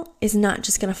worthwhile is not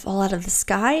just going to fall out of the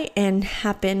sky and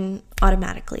happen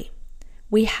automatically.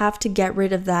 We have to get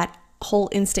rid of that whole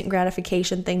instant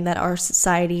gratification thing that our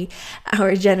society,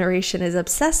 our generation is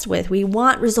obsessed with. We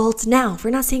want results now. If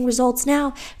we're not seeing results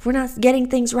now, if we're not getting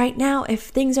things right now, if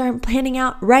things aren't panning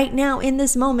out right now in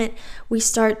this moment, we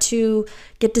start to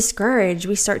get discouraged.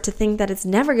 We start to think that it's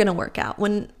never going to work out,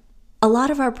 when a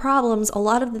lot of our problems, a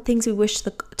lot of the things we wish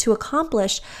to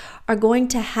accomplish are going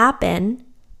to happen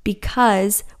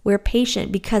because we're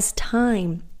patient, because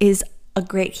time is a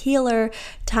great healer.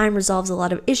 Time resolves a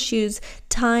lot of issues.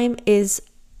 Time is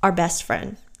our best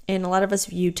friend. And a lot of us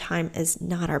view time as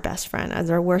not our best friend, as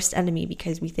our worst enemy,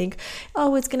 because we think,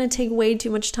 oh, it's going to take way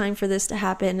too much time for this to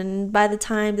happen. And by the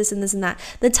time this and this and that,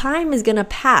 the time is going to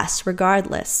pass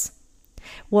regardless.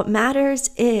 What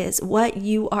matters is what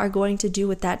you are going to do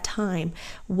with that time,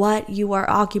 what you are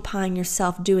occupying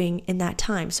yourself doing in that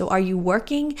time. So are you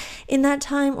working in that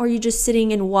time, or are you just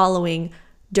sitting and wallowing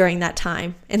during that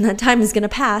time? And that time is going to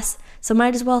pass. So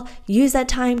might as well use that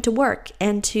time to work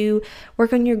and to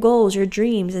work on your goals, your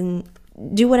dreams, and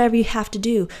do whatever you have to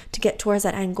do to get towards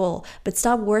that end goal. But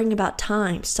stop worrying about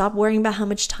time. Stop worrying about how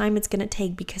much time it's going to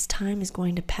take, because time is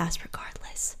going to pass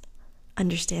regardless.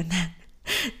 Understand that.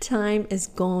 Time is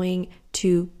going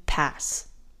to pass.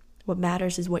 What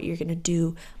matters is what you're going to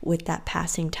do with that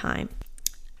passing time.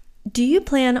 Do you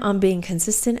plan on being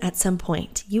consistent at some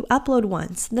point? You upload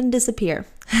once, then disappear.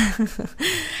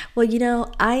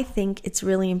 Well, I think it's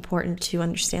really important to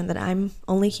understand that I'm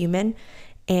only human,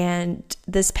 and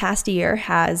this past year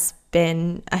has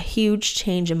been a huge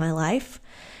change in my life.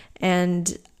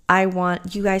 And I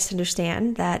want you guys to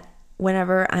understand that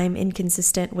whenever I'm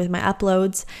inconsistent with my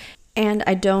uploads and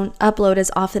I don't upload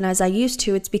as often as I used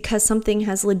to, it's because something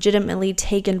has legitimately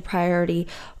taken priority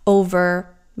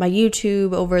over my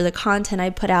YouTube, over the content I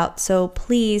put out. So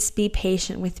please be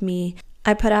patient with me.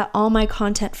 I put out all my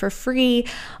content for free.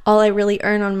 All I really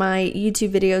earn on my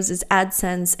YouTube videos is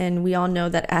AdSense, and we all know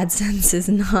that AdSense is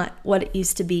not what it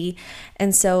used to be.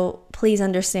 And so please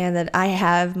understand that I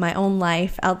have my own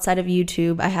life outside of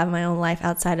YouTube. I have my own life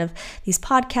outside of these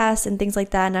podcasts and things like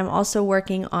that. And I'm also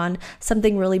working on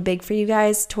something really big for you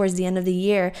guys towards the end of the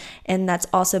year. And that's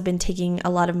also been taking a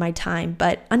lot of my time.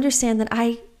 But understand that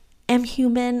I am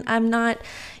human. I'm not,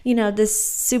 this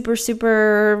super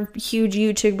huge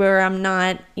YouTuber. I'm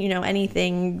not,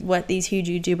 anything what these huge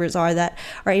YouTubers are that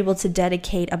are able to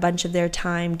dedicate a bunch of their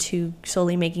time to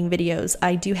solely making videos.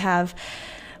 I do have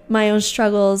my own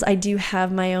struggles. I do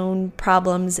have my own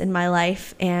problems in my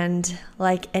life. And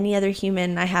like any other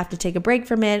human, I have to take a break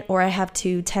from it, or I have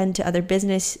to tend to other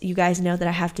business. You guys know that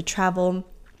I have to travel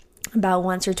about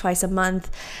once or twice a month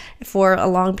for a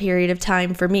long period of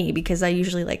time for me, because I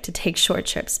usually like to take short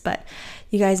trips. But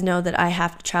you guys know that I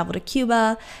have to travel to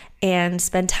Cuba and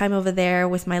spend time over there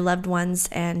with my loved ones,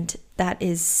 and that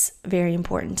is very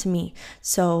important to me.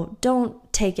 So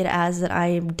don't take it as that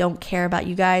I don't care about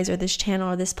you guys or this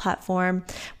channel or this platform.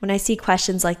 When I see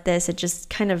questions like this, it just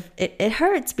kind of, it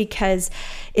hurts, because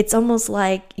it's almost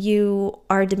like you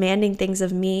are demanding things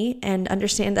of me. And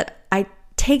understand that it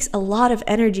takes a lot of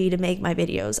energy to make my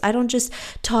videos. I don't just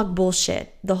talk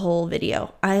bullshit the whole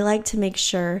video. I like to make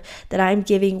sure that I'm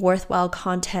giving worthwhile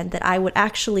content that I would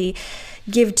actually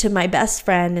give to my best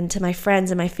friend and to my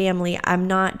friends and my family. I'm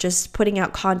not just putting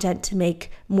out content to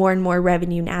make more and more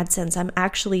revenue in AdSense. I'm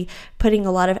actually putting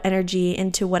a lot of energy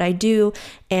into what I do,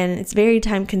 and it's very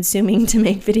time consuming to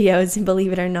make videos,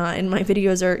 believe it or not. And my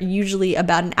videos are usually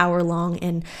about an hour long,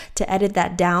 and to edit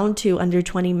that down to under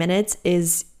 20 minutes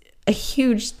is a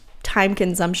huge time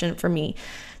consumption for me.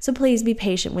 So please be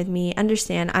patient with me.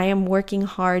 Understand, I am working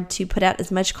hard to put out as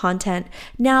much content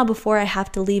now before I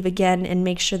have to leave again, and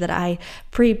make sure that I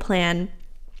pre-plan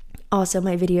also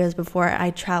my videos before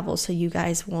I travel, so you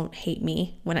guys won't hate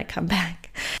me when I come back.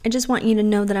 I just want you to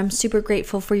know that I'm super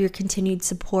grateful for your continued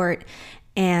support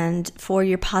and for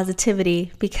your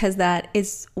positivity, because that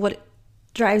is what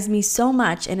drives me so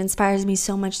much and inspires me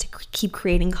so much to keep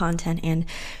creating content and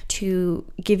to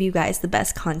give you guys the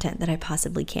best content that I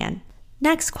possibly can.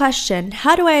 Next question: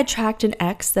 how do I attract an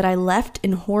ex that I left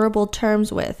in horrible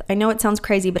terms with? I know it sounds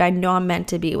crazy, but I know I'm meant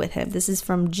to be with him. This is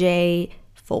from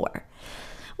J4.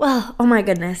 Well, oh my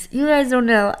goodness, you guys don't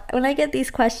know. When I get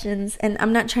these questions, and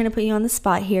I'm not trying to put you on the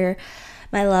spot here,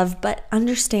 my love, but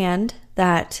understand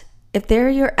that if they're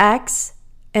your ex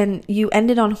and you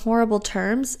ended on horrible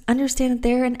terms, understand that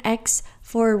they're an ex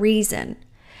for a reason.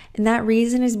 And that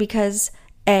reason is because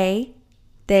A,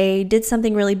 they did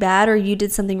something really bad, or you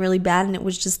did something really bad and it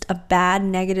was just a bad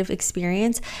negative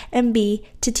experience, and B,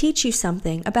 to teach you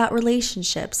something about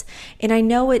relationships. And I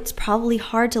know it's probably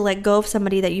hard to let go of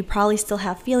somebody that you probably still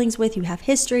have feelings with, you have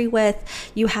history with,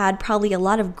 you had probably a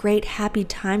lot of great happy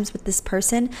times with this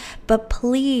person, but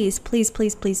please, please,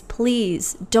 please, please,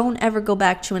 please don't ever go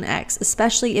back to an ex,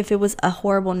 especially if it was a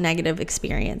horrible negative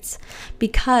experience,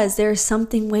 because there's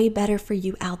something way better for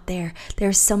you out there.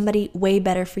 There's somebody way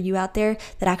better for you out there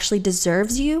that actually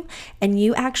deserves you, and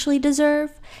you actually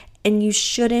deserve, And you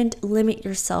shouldn't limit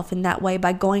yourself in that way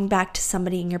by going back to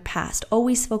somebody in your past.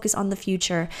 Always focus on the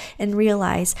future and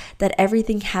realize that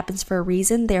everything happens for a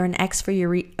reason. They're an ex for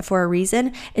a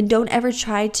reason. And don't ever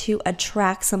try to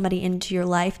attract somebody into your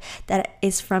life that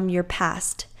is from your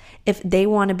past. If they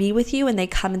want to be with you and they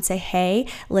come and say, hey,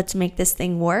 let's make this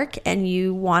thing work, and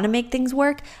you want to make things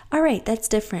work, all right, that's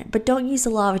different. But don't use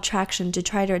the law of attraction to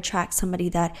try to attract somebody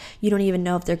that you don't even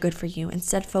know if they're good for you.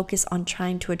 Instead, focus on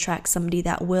trying to attract somebody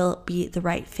that will be the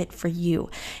right fit for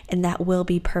you and that will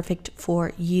be perfect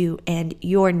for you and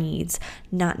your needs,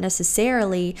 not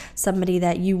necessarily somebody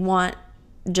that you want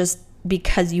just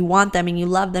because you want them and you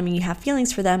love them and you have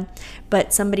feelings for them,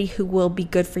 but somebody who will be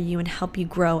good for you and help you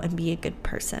grow and be a good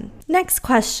person. Next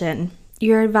question.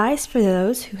 Your advice for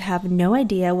those who have no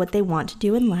idea what they want to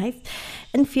do in life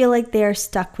and feel like they are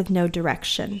stuck with no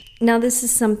direction. Now, this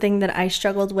is something that I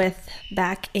struggled with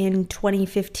back in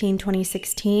 2015,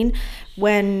 2016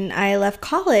 when I left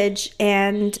college,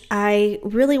 and I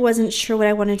really wasn't sure what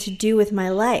I wanted to do with my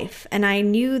life. And I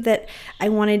knew that I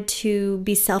wanted to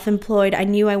be self-employed. I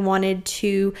knew I wanted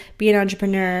to be an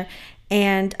entrepreneur,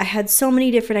 and I had so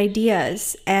many different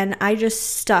ideas, and I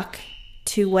just stuck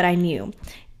to what I knew.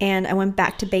 And I went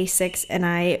back to basics, and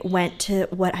I went to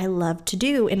what I love to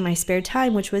do in my spare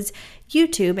time, which was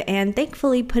YouTube. And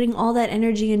thankfully, putting all that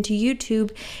energy into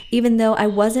YouTube, even though I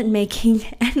wasn't making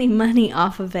any money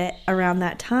off of it around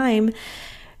that time,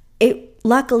 it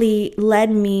luckily led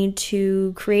me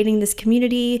to creating this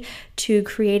community, to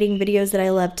creating videos that I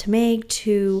love to make,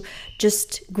 to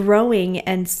just growing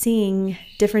and seeing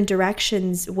different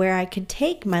directions where I could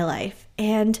take my life.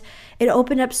 And it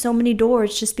opened up so many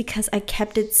doors just because I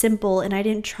kept it simple and I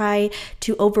didn't try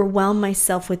to overwhelm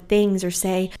myself with things or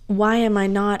say, why am I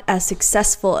not as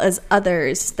successful as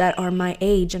others that are my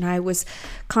age? And I was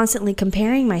constantly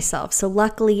comparing myself. So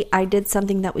luckily, I did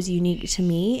something that was unique to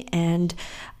me, and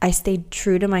I stayed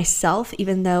true to myself,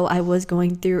 even though I was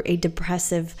going through a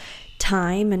depressive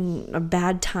time and a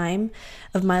bad time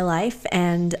of my life,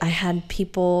 and I had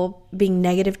people being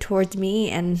negative towards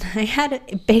me, and I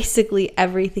had basically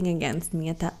everything against me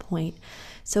at that point.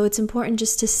 So it's important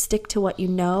just to stick to what you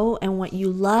know and what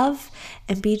you love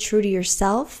and be true to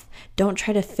yourself. Don't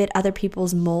try to fit other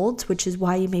people's molds, which is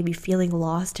why you may be feeling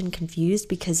lost and confused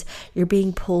because you're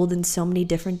being pulled in so many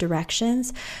different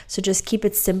directions. So just keep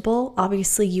it simple.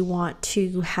 Obviously, you want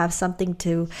to have something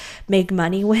to make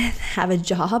money with, have a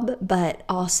job, but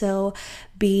also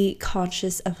be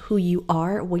conscious of who you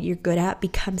are, what you're good at,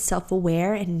 become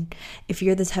self-aware. And if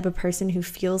you're the type of person who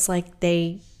feels like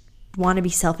they want to be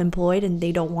self-employed and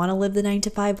they don't want to live the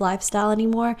 9-to-5 lifestyle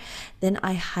anymore, then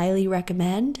I highly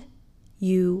recommend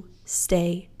you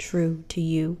stay true to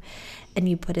you and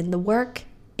you put in the work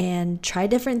and try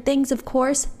different things, of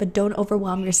course, but don't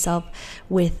overwhelm yourself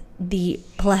with the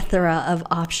plethora of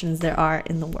options there are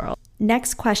in the world.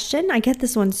 Next question. I get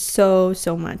this one so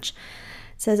much.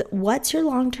 It says, what's your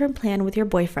long-term plan with your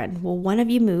boyfriend? Will one of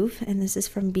you move? And this is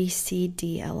from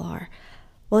BCDLR.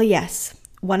 Well, yes.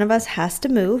 One of us has to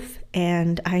move,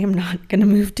 and I am not going to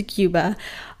move to Cuba,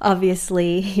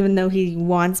 obviously, even though he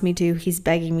wants me to, he's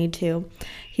begging me to.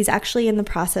 He's actually in the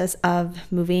process of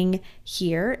moving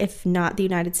here, if not the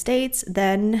United States,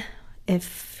 then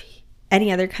if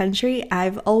any other country.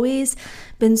 I've always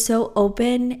been so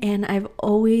open, and I've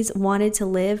always wanted to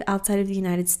live outside of the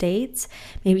United States,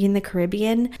 maybe in the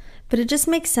Caribbean. But it just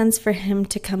makes sense for him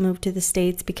to come move to the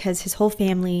States because his whole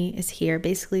family is here.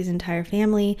 Basically, his entire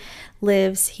family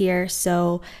lives here.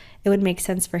 So it would make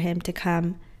sense for him to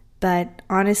come. But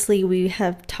honestly, we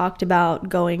have talked about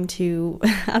going to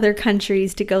other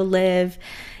countries to go live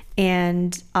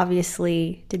and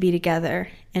obviously to be together.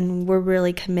 And we're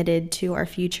really committed to our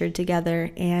future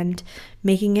together and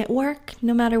making it work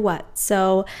no matter what.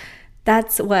 So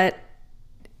that's what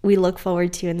we look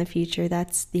forward to in the future.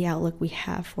 That's the outlook we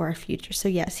have for our future. So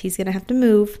yes, he's going to have to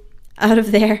move out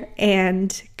of there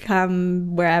and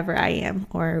come wherever I am,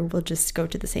 or we'll just go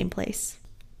to the same place.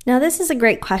 Now, this is a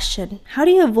great question. How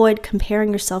do you avoid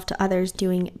comparing yourself to others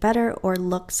doing better or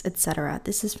looks, etc.?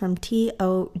 This is from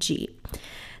TOG.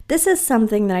 This is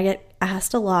something that I get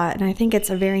asked a lot, and I think it's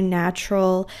a very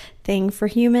natural thing for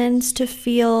humans to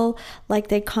feel like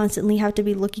they constantly have to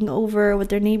be looking over what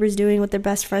their neighbor's doing, what their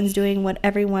best friend's doing, what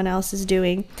everyone else is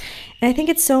doing. And I think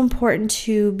it's so important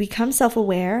to become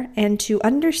self-aware and to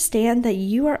understand that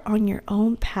you are on your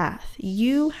own path.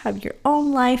 You have your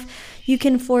own life. You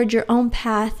can forge your own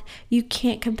path. You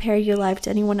can't compare your life to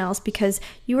anyone else because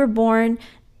you were born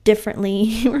differently.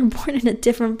 You were born in a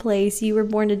different place. You were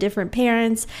born to different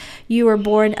parents. You were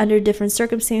born under different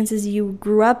circumstances. You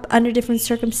grew up under different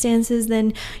circumstances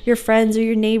than your friends or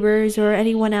your neighbors or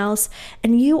anyone else.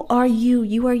 And you are you.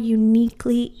 You are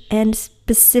uniquely and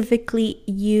specifically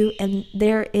you, and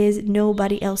there is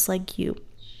nobody else like you.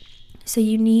 So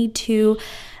you need to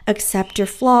accept your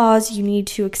flaws. You need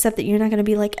to accept that you're not going to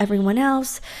be like everyone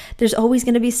else. There's always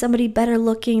going to be somebody better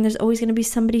looking. There's always going to be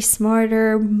somebody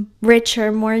smarter,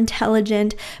 richer, more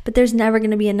intelligent, but there's never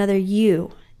going to be another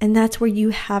you. And that's where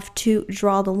you have to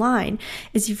draw the line.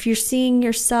 Is if you're seeing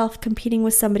yourself competing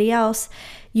with somebody else,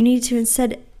 you need to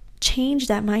instead change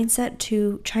that mindset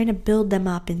to trying to build them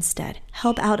up instead.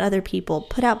 Help out other people.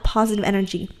 Put out positive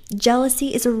energy.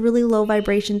 Jealousy is a really low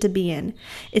vibration to be in.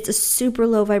 It's a super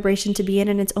low vibration to be in,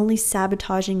 and it's only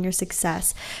sabotaging your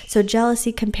success. So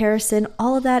jealousy, comparison,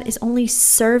 all of that is only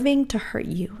serving to hurt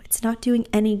you. It's not doing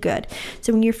any good.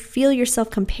 So when you feel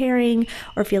yourself comparing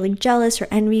or feeling jealous or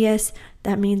envious,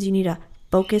 that means you need to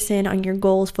focus in on your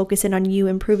goals, focus in on you,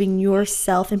 improving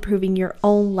yourself, improving your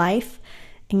own life,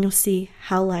 and you'll see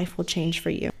how life will change for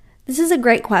you. This is a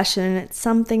great question, and it's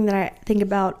something that I think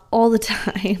about all the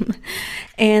time.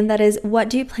 And that is, what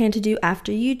do you plan to do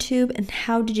after YouTube, and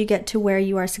how did you get to where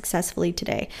you are successfully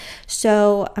today?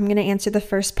 So I'm going to answer the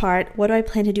first part. What do I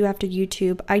plan to do after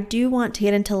YouTube? I do want to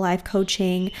get into life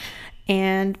coaching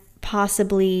and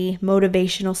possibly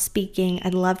motivational speaking.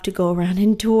 I'd love to go around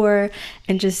and tour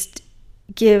and just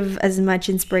give as much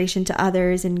inspiration to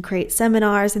others and create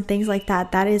seminars and things like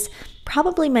that. That is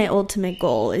probably my ultimate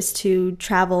goal, is to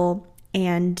travel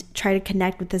and try to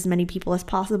connect with as many people as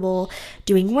possible,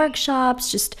 doing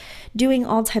workshops, just doing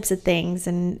all types of things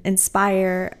and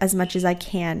inspire as much as I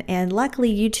can. And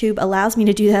luckily, YouTube allows me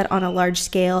to do that on a large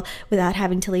scale without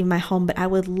having to leave my home. But I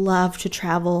would love to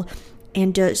travel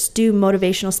and just do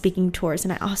motivational speaking tours.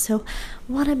 And I also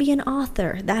want to be an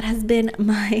author. That has been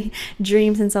my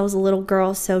dream since I was a little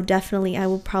girl. So definitely I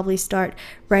will probably start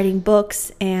writing books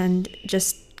and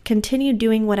just continue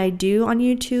doing what I do on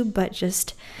YouTube, but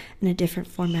just in a different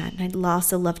format. And I'd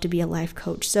also love to be a life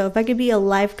coach. So if I could be a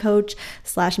life coach /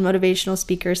 motivational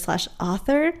speaker /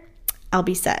 author, I'll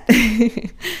be set.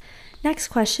 Next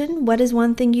question. What is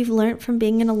one thing you've learned from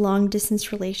being in a long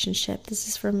distance relationship? This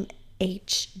is from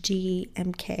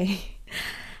HGMK.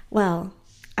 Well,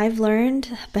 I've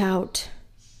learned I've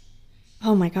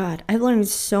learned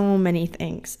so many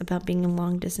things about being in a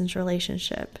long distance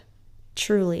relationship.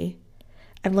 Truly.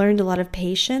 I've learned a lot of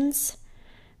patience.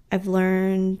 I've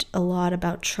learned a lot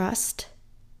about trust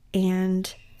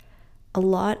and a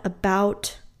lot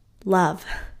about love.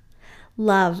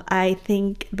 Love. I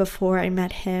think before I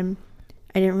met him,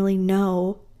 I didn't really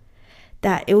know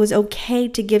that it was okay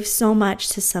to give so much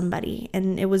to somebody,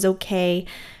 and it was okay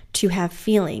to have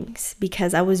feelings,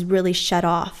 because I was really shut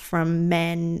off from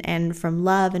men and from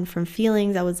love and from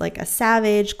feelings. I was like a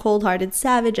savage, cold-hearted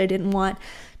savage. I didn't want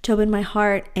to open my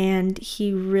heart, and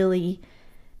he really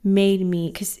made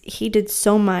me, because he did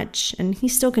so much, and he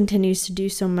still continues to do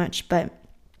so much, but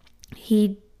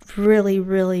he really,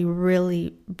 really,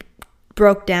 really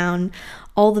broke down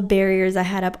all the barriers I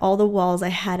had up, all the walls I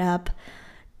had up.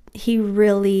 He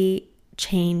really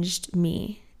changed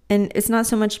me. And it's not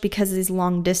so much because of his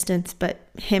long distance, but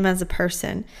him as a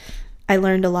person. I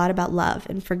learned a lot about love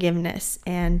and forgiveness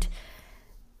and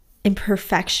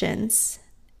imperfections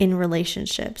in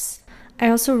relationships. I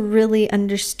also really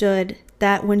understood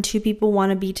that when two people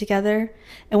want to be together,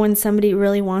 and when somebody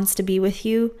really wants to be with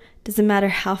you, doesn't matter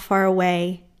how far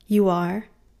away you are,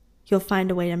 you'll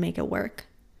find a way to make it work.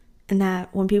 And that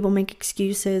when people make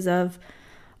excuses of,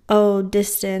 oh,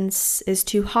 distance is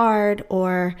too hard,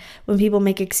 or when people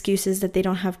make excuses that they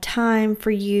don't have time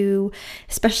for you,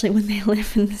 especially when they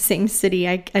live in the same city,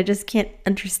 I just can't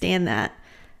understand that.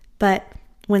 But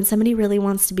when somebody really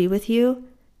wants to be with you,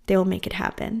 they will make it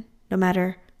happen, no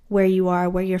matter where you are,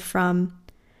 where you're from.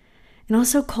 And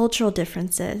also cultural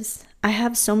differences. I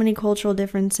have so many cultural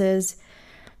differences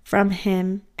from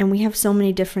him, and we have so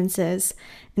many differences,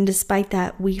 and despite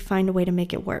that, we find a way to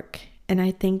make it work. And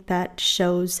I think that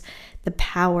shows the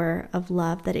power of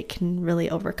love, that it can really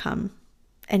overcome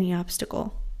any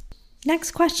obstacle.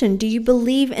 Next question. Do you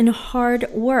believe in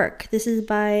hard work? This is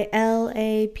by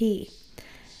LAP.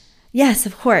 Yes,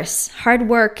 of course. Hard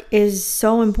work is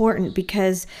so important,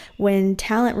 because when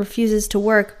talent refuses to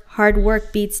work, hard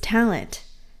work beats talent.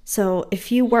 So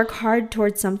if you work hard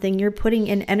towards something, you're putting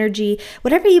in energy,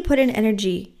 whatever you put in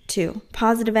energy to,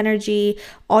 positive energy,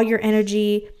 all your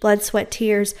energy, blood, sweat,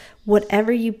 tears,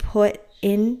 whatever you put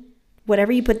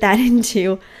that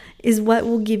into is what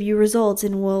will give you results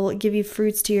and will give you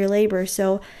fruits to your labor.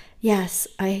 So yes,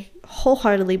 I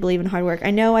wholeheartedly believe in hard work.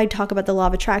 I know I talk about the law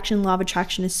of attraction. Law of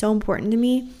attraction is so important to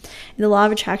me. And the law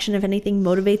of attraction, if anything,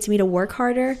 motivates me to work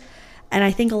harder. And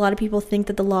I think a lot of people think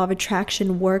that the law of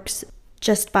attraction works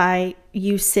just by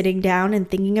you sitting down and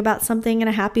thinking about something in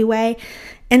a happy way.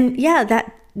 And yeah,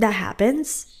 that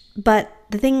happens. But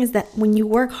the thing is that when you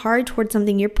work hard towards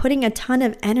something, you're putting a ton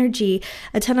of energy,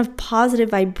 a ton of positive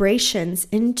vibrations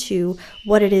into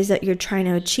what it is that you're trying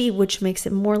to achieve, which makes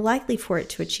it more likely for it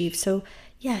to achieve. So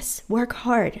yes, work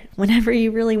hard. Whenever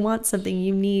you really want something,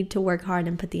 you need to work hard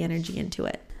and put the energy into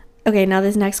it. Okay, now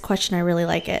this next question, I really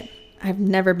like it. I've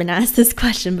never been asked this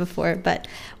question before, but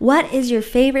what is your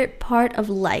favorite part of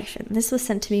life? And this was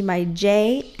sent to me by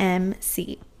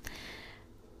JMC.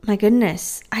 My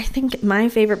goodness, I think my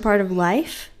favorite part of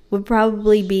life would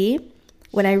probably be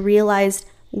when I realized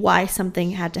why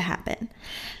something had to happen.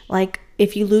 Like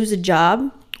if you lose a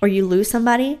job or you lose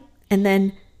somebody, and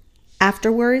then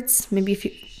afterwards, maybe if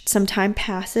some time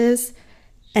passes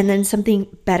and then something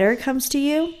better comes to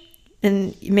you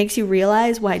and it makes you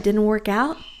realize why it didn't work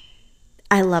out.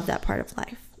 I love that part of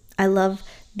life. I love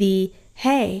the,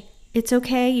 hey, it's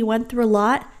okay, you went through a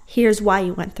lot. Here's why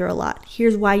you went through a lot.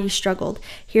 Here's why you struggled.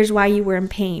 Here's why you were in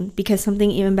pain, because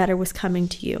something even better was coming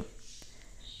to you.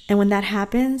 And when that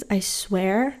happens, I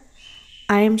swear,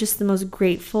 I am just the most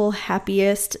grateful,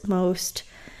 happiest, most,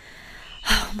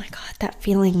 oh my God, that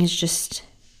feeling is just,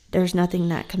 there's nothing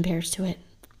that compares to it.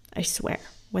 I swear.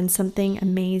 When something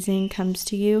amazing comes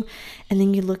to you and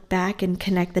then you look back and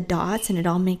connect the dots and it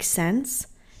all makes sense,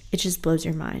 it just blows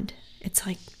your mind. It's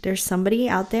like there's somebody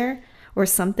out there or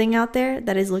something out there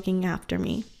that is looking after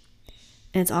me,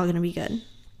 and it's all going to be good.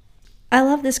 I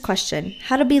love this question.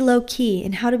 How to be low key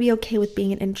and how to be okay with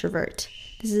being an introvert.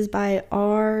 This is by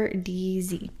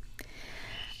RDZ.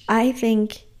 I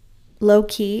think low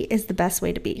key is the best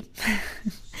way to be.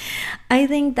 I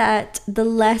think that the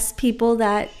less people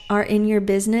that are in your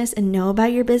business and know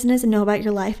about your business and know about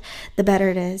your life, the better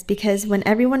it is. Because when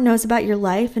everyone knows about your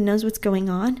life and knows what's going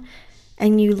on,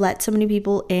 and you let so many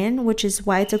people in, which is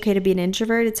why it's okay to be an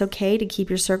introvert. It's okay to keep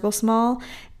your circle small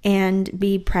and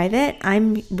be private.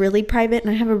 I'm really private and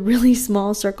I have a really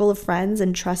small circle of friends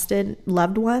and trusted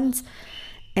loved ones.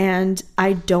 And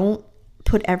I don't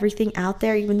put everything out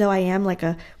there, even though I am like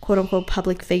a quote unquote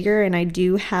public figure and I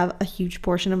do have a huge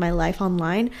portion of my life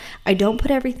online. I don't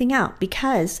put everything out,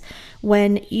 because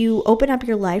when you open up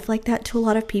your life like that to a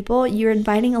lot of people, you're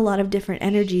inviting a lot of different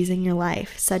energies in your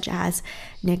life, such as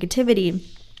negativity,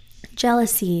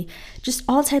 jealousy, just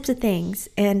all types of things.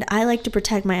 And I like to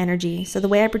protect my energy. So the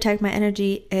way I protect my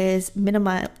energy is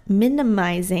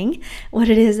minimizing what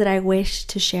it is that I wish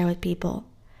to share with people.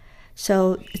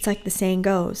 So it's like the saying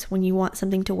goes, when you want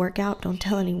something to work out, don't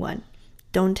tell anyone.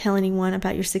 Don't tell anyone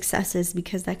about your successes,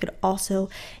 because that could also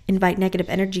invite negative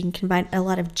energy and can invite a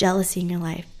lot of jealousy in your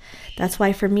life. That's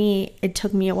why for me, it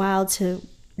took me a while to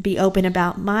be open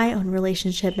about my own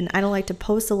relationship, and I don't like to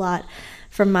post a lot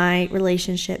from my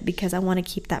relationship because I want to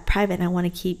keep that private and I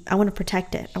want to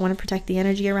protect it. I want to protect the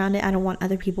energy around it. I don't want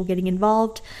other people getting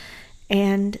involved.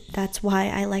 And that's why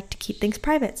I like to keep things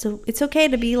private. So it's okay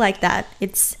to be like that.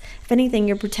 It's, if anything,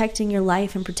 you're protecting your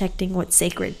life and protecting what's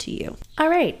sacred to you. All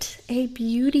right, a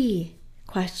beauty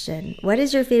question. What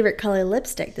is your favorite color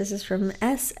lipstick? This is from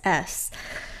SS.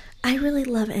 I really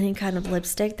love any kind of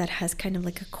lipstick that has kind of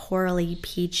like a corally,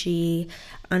 peachy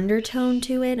undertone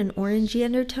to it, an orangey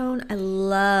undertone. I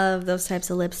love those types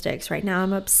of lipsticks. Right now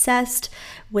I'm obsessed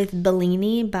with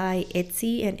Bellini by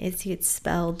Itsy, and Itsy, it's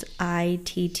spelled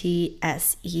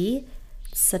ITTSE.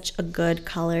 Such a good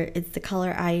color. It's the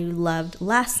color I loved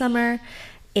last summer,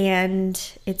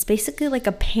 and it's basically like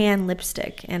a pan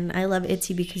lipstick. And I love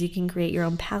Itsy because you can create your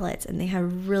own palettes, and they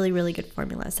have really, really good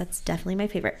formulas. That's definitely my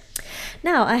favorite.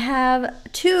 Now, I have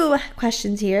 2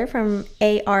 questions here from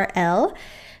ARL.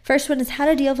 First one is, how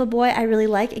to deal with a boy I really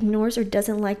like ignores or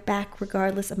doesn't like back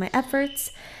regardless of my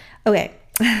efforts. Okay.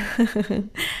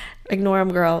 Ignore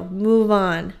him, girl. Move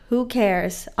on. Who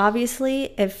cares?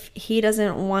 Obviously, if he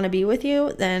doesn't want to be with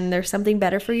you, then there's something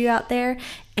better for you out there,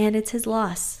 and it's his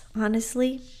loss.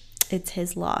 Honestly, it's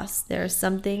his loss. There's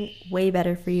something way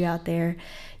better for you out there.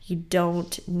 You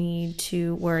don't need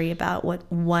to worry about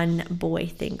what one boy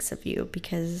thinks of you,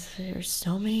 because there's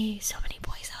so many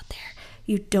boys out there.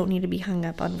 You don't need to be hung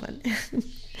up on one.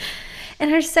 And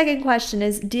her second question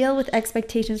is, deal with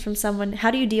expectations from someone.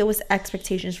 How do you deal with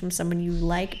expectations from someone you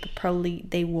like, but probably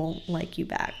they won't like you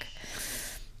back?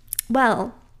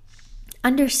 Well,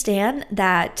 understand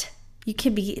that you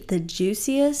can be the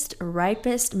juiciest,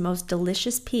 ripest, most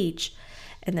delicious peach,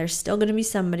 and there's still going to be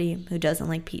somebody who doesn't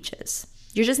like peaches.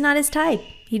 You're just not his type.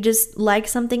 He just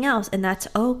likes something else, and that's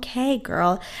okay,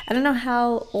 girl. I don't know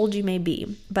how old you may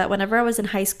be, but whenever I was in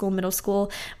high school, middle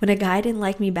school, when a guy didn't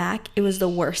like me back, it was the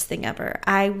worst thing ever.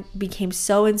 I became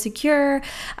so insecure.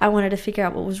 I wanted to figure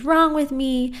out what was wrong with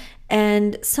me,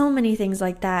 and so many things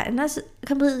like that. And that's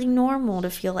completely normal to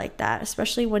feel like that,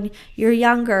 especially when you're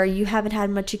younger, you haven't had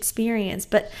much experience.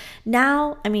 But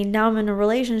now I'm in a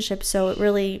relationship, so it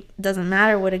really doesn't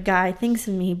matter what a guy thinks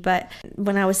of me. But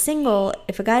when I was single,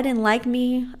 if a guy didn't like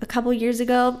me a couple years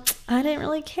ago, I didn't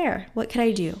really care. What could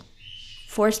I do?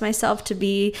 Force myself to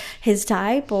be his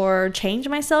type or change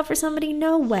myself for somebody?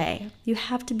 No way. You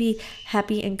have to be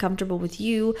happy and comfortable with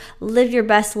you. Live your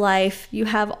best life. You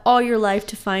have all your life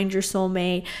to find your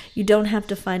soulmate. You don't have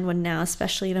to find one now,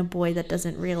 especially in a boy that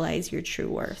doesn't realize your true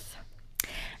worth.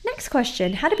 Next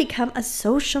question, how to become a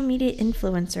social media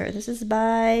influencer. This is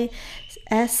by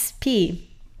SP.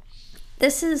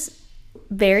 This is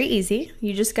very easy.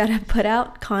 You just got to put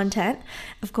out content.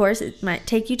 Of course, it might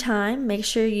take you time. Make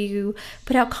sure you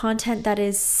put out content that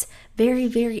is very,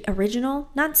 very original.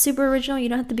 Not super original. You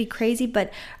don't have to be crazy,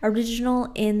 but original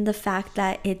in the fact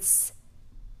that it's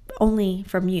only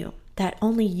from you. That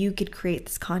only you could create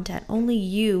this content. Only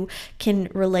you can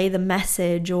relay the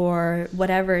message or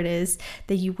whatever it is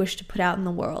that you wish to put out in the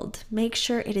world. Make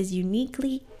sure it is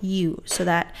uniquely you so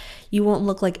that you won't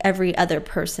look like every other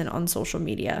person on social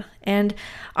media. And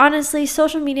honestly,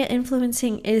 social media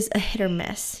influencing is a hit or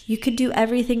miss. You could do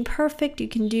everything perfect. You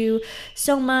can do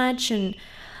so much and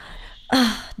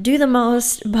do the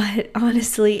most, but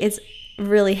honestly, it's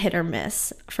really hit or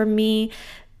miss. For me,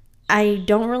 I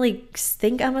don't really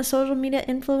think I'm a social media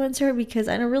influencer because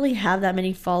I don't really have that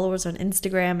many followers on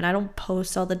Instagram and I don't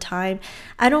post all the time.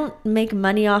 I don't make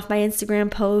money off my Instagram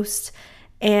posts,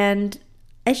 and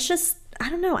it's just, I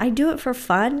don't know, I do it for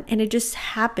fun and it just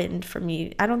happened for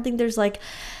me. I don't think there's like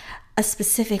a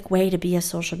specific way to be a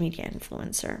social media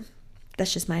influencer.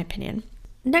 That's just my opinion.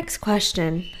 Next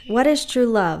question, what is true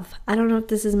love? I don't know if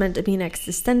this is meant to be an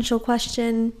existential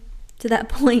question to that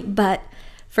point, but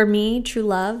for me, true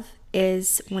love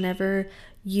is whenever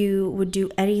you would do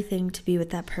anything to be with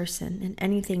that person and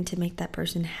anything to make that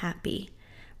person happy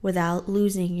without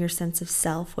losing your sense of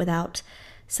self, without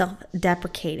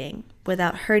self-deprecating,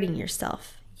 without hurting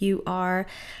yourself. You are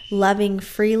loving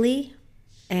freely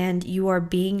and you are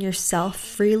being yourself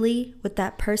freely with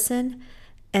that person,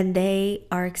 and they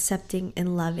are accepting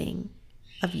and loving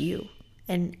of you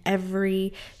in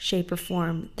every shape or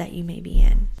form that you may be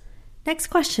in. Next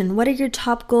question, what are your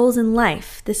top goals in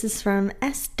life? This is from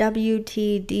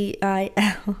SWTDILIA.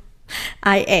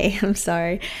 I'm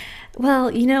sorry.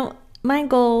 Well, my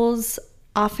goals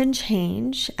often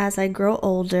change as I grow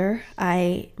older.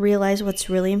 I realize what's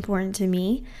really important to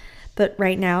me. But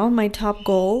right now, my top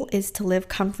goal is to live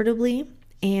comfortably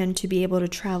and to be able to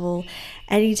travel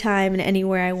anytime and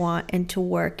anywhere I want and to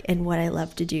work in what I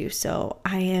love to do. So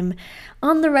I am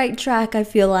on the right track, I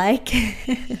feel like.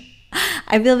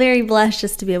 I feel very blessed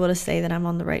just to be able to say that I'm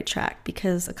on the right track,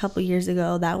 because a couple years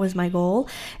ago that was my goal.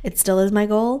 It still is my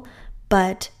goal,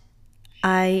 but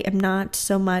I am not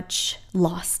so much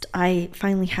lost. I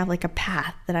finally have like a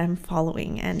path that I'm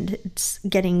following and it's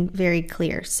getting very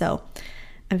clear. So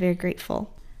I'm very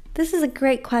grateful. This is a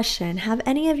great question. Have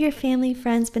any of your family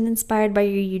friends been inspired by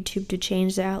your YouTube to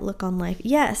change their outlook on life?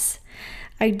 Yes.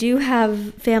 I do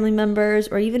have family members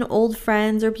or even old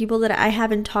friends or people that I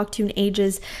haven't talked to in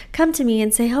ages come to me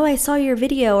and say, oh, I saw your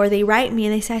video, or they write me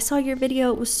and they say, I saw your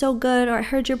video, it was so good, or I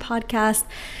heard your podcast.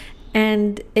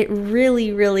 And it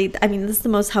really, this is the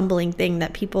most humbling thing,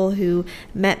 that people who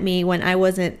met me when I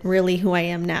wasn't really who I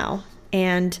am now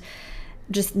and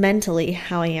just mentally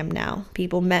how I am now.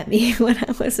 People met me when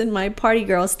I was in my party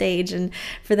girl stage, and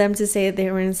for them to say that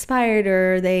they were inspired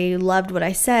or they loved what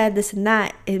I said, this and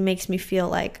that, it makes me feel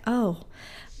like, oh,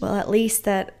 well, at least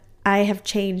that I have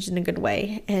changed in a good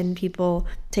way and people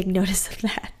take notice of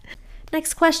that.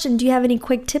 Next question, do you have any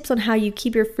quick tips on how you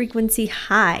keep your frequency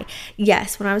high?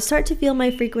 Yes, when I start to feel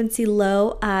my frequency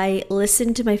low, I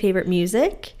listen to my favorite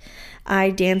music, I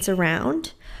dance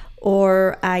around,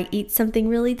 or I eat something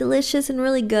really delicious and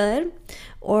really good,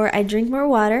 or I drink more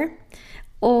water,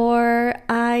 or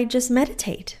I just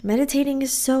meditate. Meditating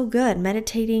is so good.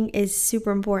 Meditating is super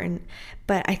important,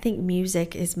 but I think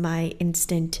music is my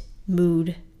instant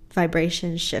mood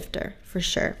vibration shifter for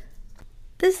sure.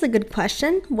 This is a good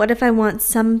question. What if I want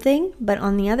something, but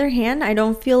on the other hand, I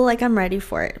don't feel like I'm ready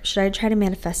for it? Should I try to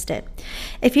manifest it?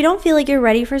 If you don't feel like you're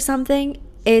ready for something,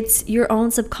 it's your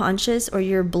own subconscious or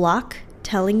your block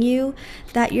telling you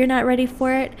that you're not ready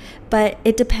for it, but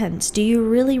it depends. Do you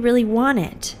really, really want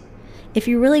it? If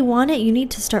you really want it, you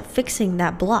need to start fixing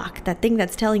that block, that thing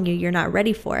that's telling you you're not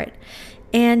ready for it.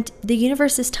 And the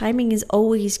universe's timing is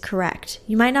always correct.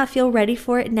 You might not feel ready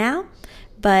for it now,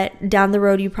 but down the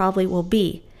road you probably will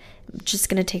be. Just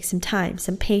going to take some time,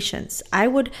 some patience. I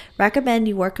would recommend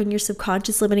you work on your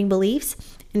subconscious limiting beliefs.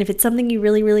 And if it's something you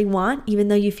really, really want, even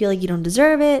though you feel like you don't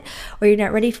deserve it or you're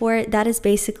not ready for it, that is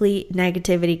basically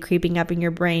negativity creeping up in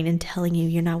your brain and telling you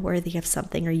you're not worthy of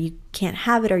something, or you can't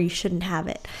have it, or you shouldn't have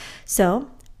it. So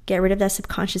get rid of that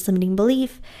subconscious limiting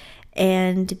belief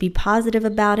and be positive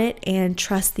about it and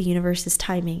trust the universe's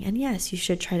timing. And yes, you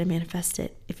should try to manifest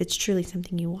it if it's truly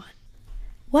something you want.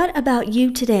 What about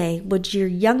you today would your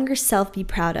younger self be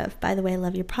proud of? By the way, I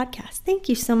love your podcast. Thank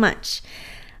you so much.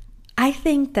 I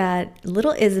think that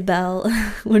little Isabel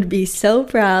would be so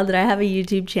proud that I have a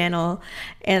YouTube channel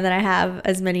and that I have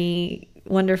as many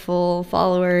wonderful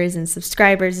followers and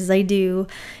subscribers as I do,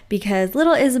 because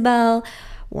little Isabel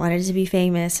wanted to be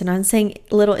famous. And I'm saying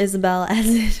little Isabel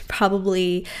as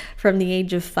probably from the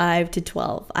age of 5 to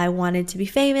 12. I wanted to be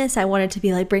famous. I wanted to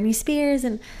be like Britney Spears.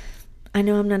 And I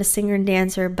know I'm not a singer and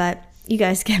dancer, but you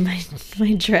guys get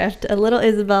my drift. A little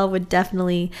Isabel would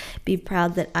definitely be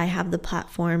proud that I have the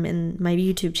platform in my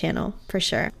YouTube channel, for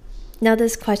sure. Now,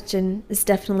 this question is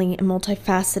definitely a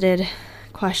multifaceted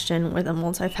question with a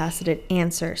multifaceted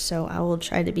answer, so I will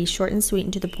try to be short and sweet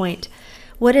and to the point.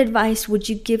 What advice would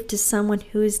you give to someone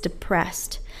who is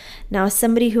depressed? Now, as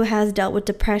somebody who has dealt with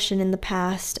depression in the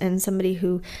past and somebody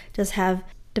who does have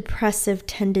depressive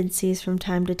tendencies from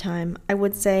time to time, I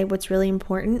would say what's really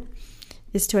important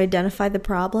is to identify the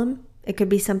problem. It could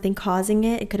be something causing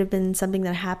it. It could have been something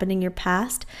that happened in your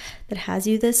past that has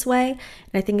you this way. And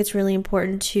I think it's really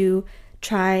important to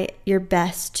try your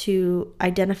best to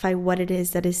identify what it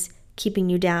is that is keeping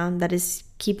you down, that is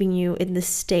keeping you in this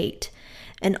state,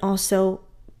 and also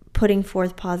putting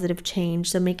forth positive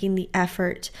change. So making the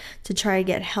effort to try to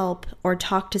get help or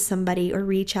talk to somebody or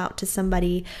reach out to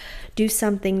somebody, do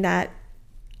something that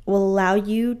will allow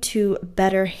you to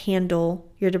better handle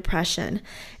your depression.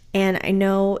 And I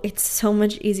know it's so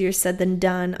much easier said than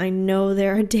done. I know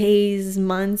there are days,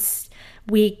 months,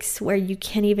 weeks where you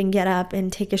can't even get up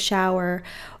and take a shower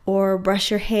or brush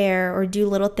your hair or do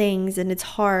little things, and it's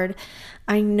hard.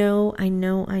 I know.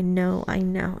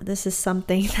 This is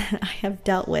something that I have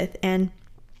dealt with, and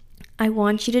I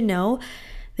want you to know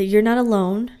that you're not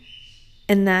alone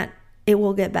and that it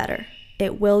will get better.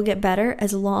 It will get better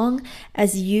as long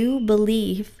as you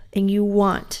believe and you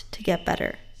want to get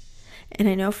better. And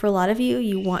I know for a lot of you,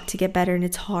 you want to get better and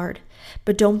it's hard.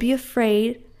 But don't be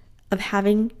afraid of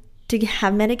having to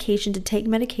have medication, to take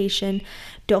medication.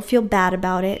 Don't feel bad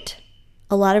about it.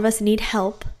 A lot of us need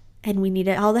help, and we need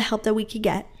all the help that we could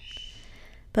get.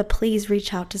 But please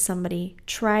reach out to somebody.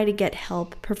 Try to get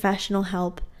help, professional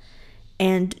help.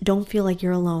 And don't feel like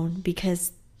you're alone,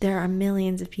 because there are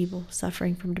millions of people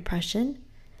suffering from depression.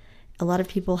 A lot of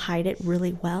people hide it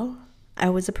really well. I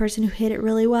was a person who hid it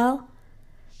really well.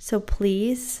 So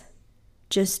please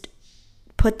just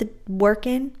put the work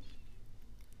in.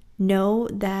 Know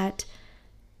that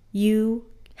you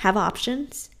have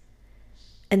options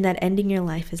and that ending your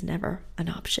life is never an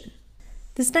option.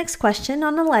 This next question,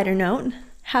 on a lighter note,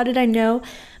 how did I know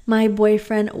my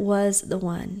boyfriend was the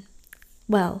one?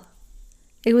 Well,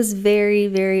 it was very,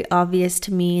 very obvious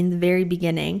to me in the very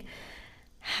beginning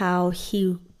how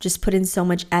he just put in so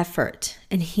much effort,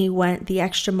 and he went the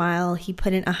extra mile. He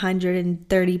put in 130%,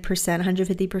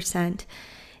 150%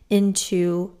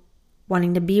 into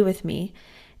wanting to be with me.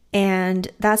 And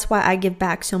that's why I give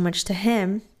back so much to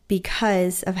him,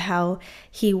 because of how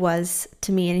he was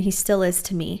to me, and he still is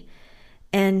to me.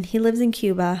 And he lives in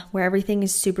Cuba, where everything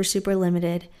is super, super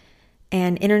limited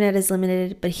and internet is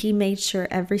limited, but he made sure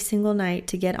every single night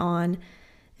to get on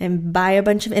and buy a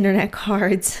bunch of internet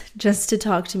cards just to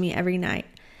talk to me every night.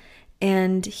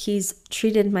 And he's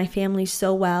treated my family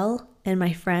so well, and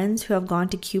my friends who have gone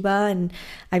to Cuba, and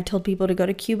I've told people to go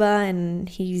to Cuba, and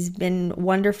he's been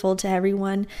wonderful to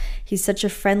everyone. He's such a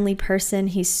friendly person.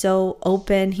 He's so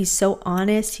open. He's so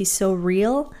honest. He's so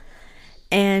real.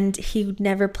 And he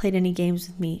never played any games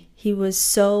with me. He was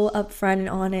so upfront and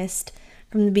honest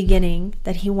from the beginning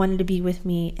that he wanted to be with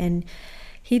me. And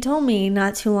he told me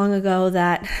not too long ago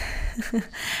that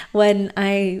when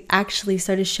I actually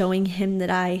started showing him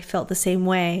that I felt the same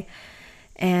way,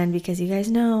 and because you guys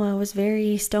know I was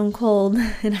very stone cold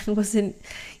and I wasn't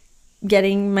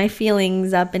getting my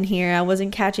feelings up in here, I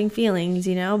wasn't catching feelings,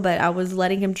 but I was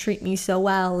letting him treat me so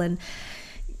well and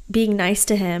being nice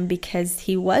to him because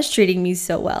he was treating me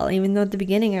so well, even though at the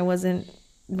beginning I wasn't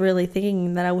really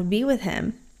thinking that I would be with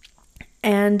him.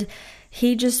 And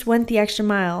he just went the extra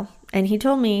mile. And he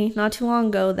told me not too long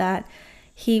ago that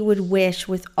he would wish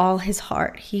with all his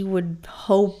heart, he would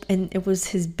hope, and it was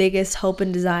his biggest hope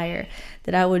and desire,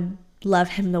 that I would love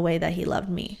him the way that he loved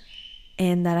me,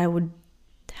 and that I would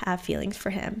have feelings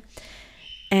for him.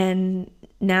 And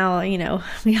now,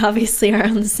 we obviously are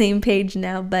on the same page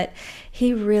now, but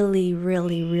he really,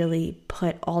 really, really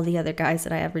put all the other guys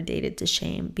that I ever dated to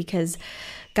shame, because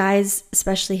guys,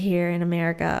 especially here in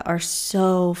America, are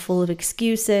so full of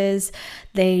excuses.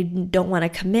 They don't want to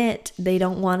commit. They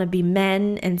don't want to be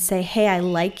men and say, hey, I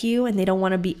like you. And they don't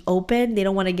want to be open. They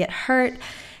don't want to get hurt.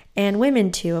 And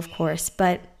women too, of course.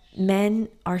 But men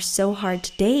are so hard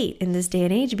to date in this day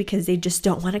and age because they just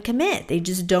don't want to commit. They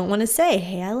just don't want to say,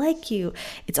 hey, I like you.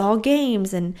 It's all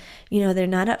games. And, they're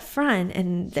not upfront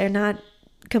and they're not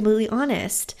completely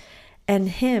honest.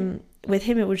 And with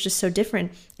him, it was just so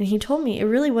different. And he told me it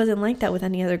really wasn't like that with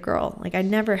any other girl. Like, I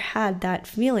never had that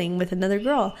feeling with another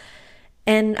girl.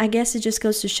 And I guess it just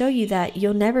goes to show you that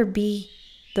you'll never be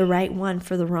the right one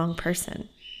for the wrong person.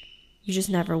 You just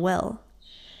never will.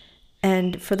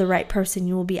 And for the right person,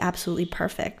 you will be absolutely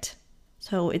perfect.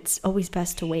 So it's always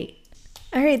best to wait.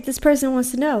 All right, this person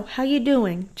wants to know, how you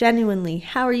doing? Genuinely,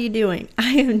 how are you doing? I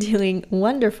am doing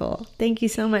wonderful. Thank you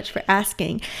so much for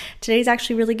asking. Today's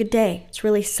actually a really good day. It's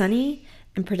really sunny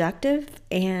and productive,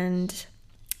 and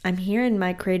I'm here in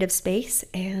my creative space,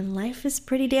 and life is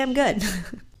pretty damn good.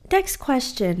 Next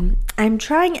question. I'm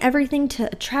trying everything to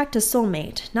attract a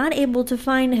soulmate, not able to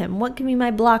find him. What can be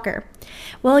my blocker?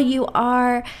 Well, you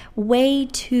are way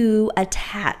too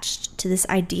attached to this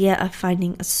idea of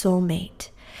finding a soulmate.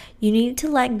 You need to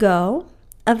let go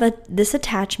of this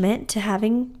attachment to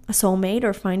having a soulmate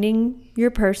or finding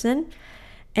your person,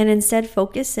 and instead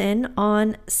focus in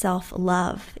on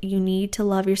self-love. You need to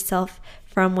love yourself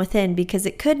from within, because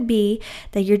it could be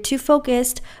that you're too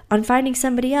focused on finding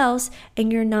somebody else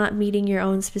and you're not meeting your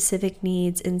own specific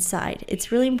needs inside.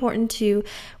 It's really important to,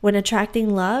 when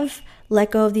attracting love, let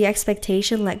go of the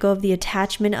expectation, let go of the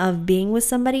attachment of being with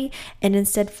somebody, and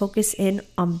instead focus in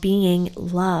on being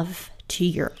love to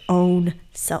your own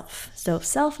self. So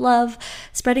self-love,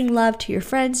 spreading love to your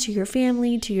friends, to your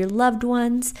family, to your loved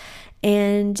ones,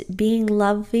 and being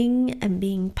loving and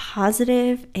being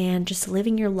positive and just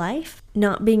living your life,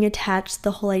 not being attached to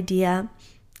the whole idea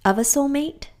of a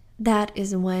soulmate. That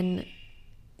is when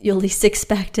you'll least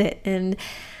expect it and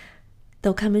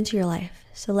they'll come into your life.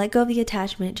 So let go of the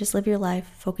attachment, just live your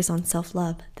life, focus on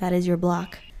self-love. That is your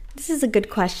block. This is a good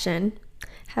question.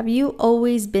 Have you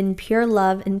always been pure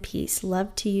love and peace?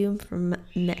 Love to you from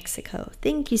Mexico.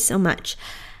 Thank you so much.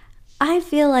 I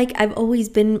feel like I've always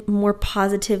been more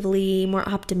positively, more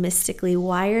optimistically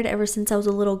wired ever since I was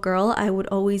a little girl. I would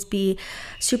always be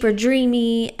super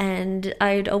dreamy, and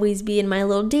I'd always be in my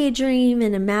little daydream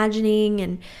and imagining,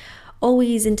 and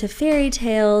always into fairy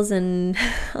tales and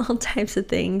all types of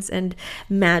things, and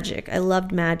magic. I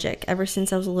loved magic ever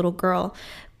since I was a little girl.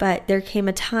 But there came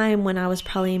a time when I was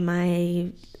probably in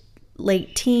my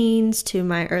late teens to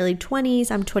my early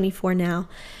 20s. I'm 24 now,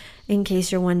 in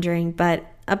case you're wondering. But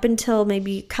up until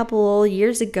maybe a couple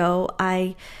years ago,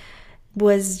 I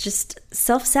was just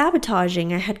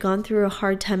self-sabotaging. I had gone through a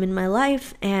hard time in my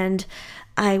life, and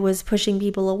I was pushing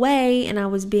people away, and I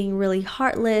was being really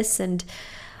heartless, and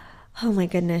oh my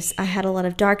goodness, I had a lot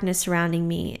of darkness surrounding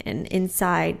me and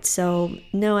inside. So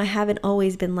no, I haven't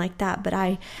always been like that, but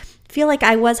I feel like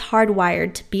I was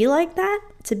hardwired to be like that,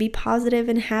 to be positive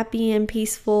and happy and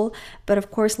peaceful. But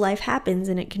of course, life happens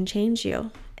and it can change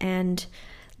you. And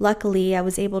luckily, I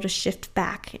was able to shift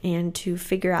back and to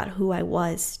figure out who I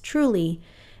was truly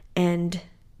and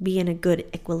be in a good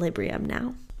equilibrium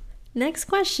now. Next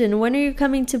question. When are you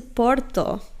coming to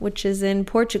Porto, which is in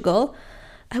Portugal?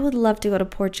 I would love to go to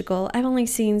Portugal. I've only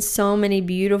seen so many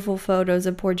beautiful photos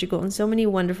of Portugal and so many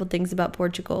wonderful things about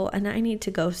Portugal, and I need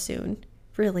to go soon.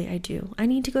 Really, I do. I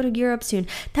need to go to Europe soon.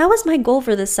 That was my goal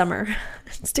for this summer,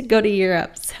 is to go to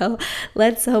Europe. So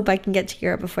let's hope I can get to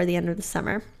Europe before the end of the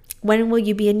summer. When will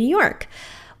you be in New York?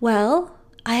 Well,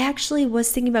 I actually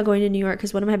was thinking about going to New York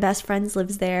because one of my best friends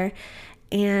lives there,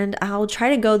 and I'll try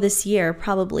to go this year,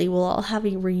 probably. We'll all have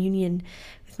a reunion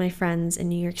with my friends in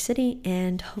New York City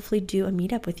and hopefully do a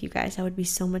meetup with you guys. That would be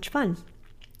so much fun.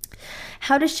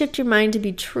 How to shift your mind to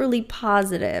be truly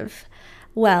positive?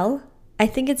 Well, I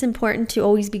think it's important to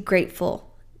always be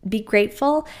grateful. Be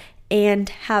grateful and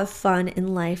have fun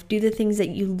in life. Do the things that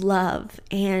you love.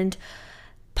 And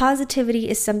positivity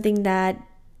is something that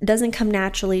doesn't come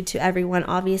naturally to everyone,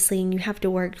 obviously, and you have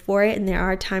to work for it. And there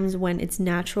are times when it's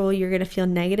natural, you're going to feel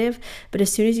negative. But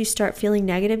as soon as you start feeling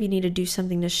negative, you need to do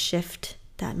something to shift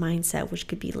that mindset, which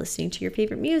could be listening to your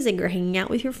favorite music or hanging out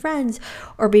with your friends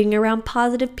or being around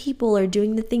positive people or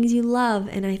doing the things you love.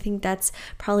 And I think that's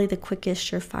probably the quickest,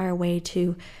 surefire way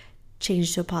to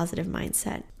change to a positive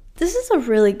mindset. This is a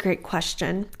really great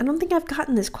question. I don't think I've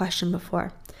gotten this question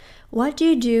before. What do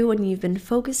you do when you've been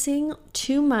focusing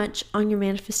too much on your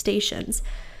manifestations?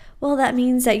 Well, that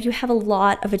means that you have a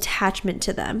lot of attachment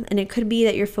to them. And it could be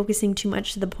that you're focusing too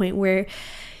much to the point where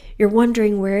you're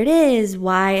wondering where it is,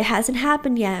 why it hasn't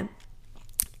happened yet.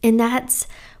 And that's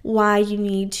why you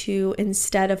need to,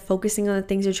 instead of focusing on the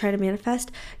things you're trying to manifest,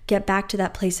 get back to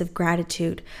that place of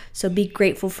gratitude. So be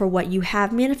grateful for what you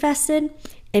have manifested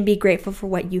and be grateful for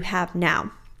what you have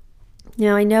now.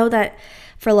 Now, I know that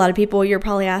for a lot of people, you're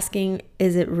probably asking,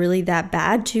 is it really that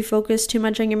bad to focus too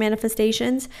much on your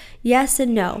manifestations? Yes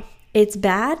and no. It's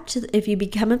bad if you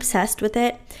become obsessed with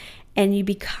it and you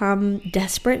become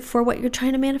desperate for what you're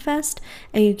trying to manifest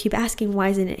and you keep asking, why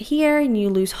isn't it here? And you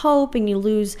lose hope and you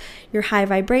lose your high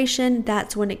vibration.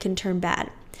 That's when it can turn bad.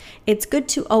 It's good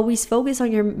to always focus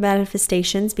on your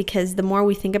manifestations because the more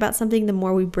we think about something, the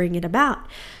more we bring it about.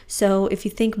 So if you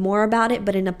think more about it,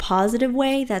 but in a positive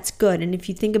way, that's good. And if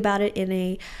you think about it in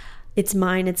a, it's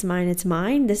mine, it's mine, it's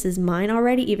mine, this is mine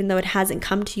already, even though it hasn't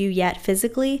come to you yet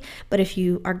physically, but if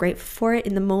you are grateful for it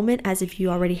in the moment, as if you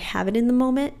already have it in the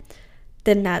moment,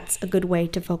 then that's a good way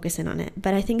to focus in on it.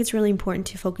 But I think it's really important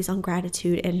to focus on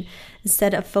gratitude, and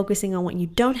instead of focusing on what you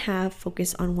don't have,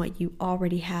 focus on what you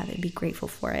already have and be grateful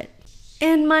for it.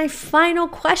 And my final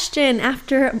question,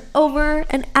 after over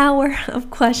an hour of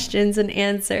questions and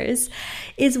answers,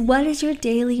 is what is your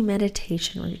daily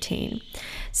meditation routine?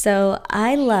 So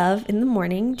I love in the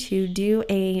morning to do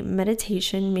a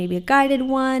meditation, maybe a guided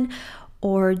one,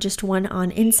 or just one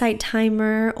on Insight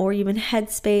Timer or even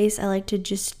Headspace. I like to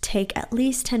just take at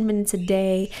least 10 minutes a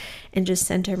day and just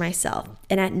center myself.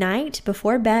 And at night,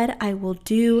 before bed, I will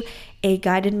do a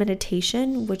guided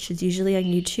meditation, which is usually on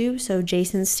YouTube. So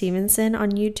Jason Stevenson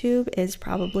on YouTube is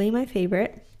probably my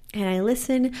favorite. And I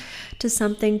listen to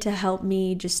something to help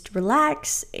me just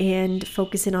relax and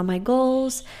focus in on my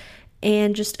goals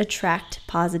and just attract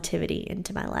positivity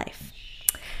into my life.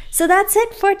 So that's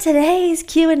it for today's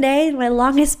Q&A, my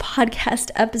longest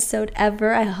podcast episode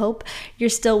ever. I hope you're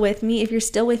still with me. If you're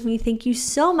still with me, thank you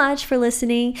so much for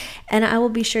listening. And I will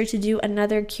be sure to do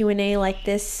another Q&A like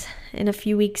this in a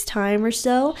few weeks' time or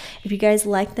so. If you guys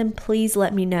like them, please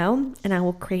let me know, and I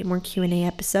will create more Q&A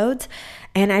episodes.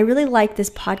 And I really like this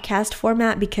podcast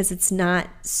format because it's not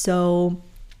so...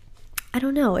 I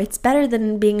don't know, it's better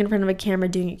than being in front of a camera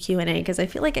doing a Q&A because I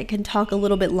feel like I can talk a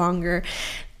little bit longer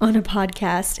on a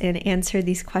podcast and answer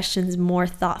these questions more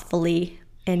thoughtfully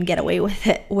and get away with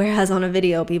it. Whereas on a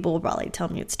video, people will probably tell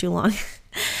me it's too long.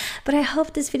 But I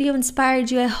hope this video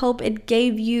inspired you. I hope it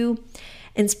gave you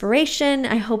inspiration.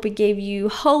 I hope it gave you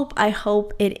hope. I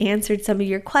hope it answered some of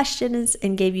your questions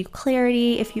and gave you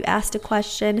clarity if you asked a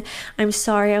question. I'm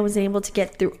sorry I wasn't able to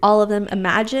get through all of them.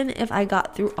 Imagine if I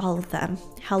got through all of them,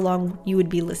 how long you would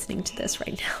be listening to this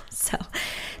right now. So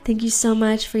thank you so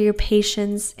much for your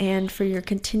patience and for your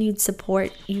continued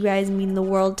support. You guys mean the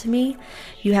world to me.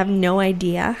 You have no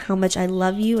idea how much I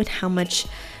love you and how much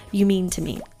you mean to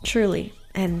me, truly.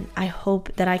 And I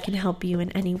hope that I can help you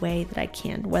in any way that I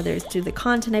can, whether it's through the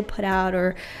content I put out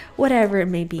or whatever it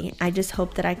may be. I just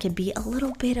hope that I can be a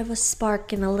little bit of a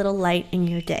spark and a little light in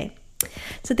your day.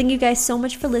 So thank you guys so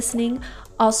much for listening.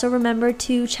 Also remember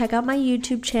to check out my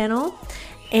YouTube channel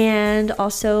and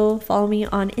also follow me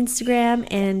on Instagram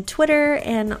and Twitter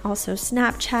and also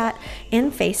Snapchat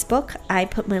and Facebook. I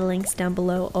put my links down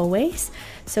below always.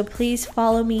 So please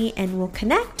follow me and we'll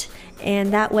connect.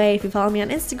 And that way, if you follow me on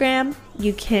Instagram,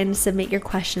 you can submit your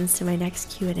questions to my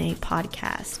next Q&A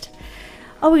podcast.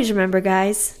 Always remember,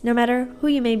 guys, no matter who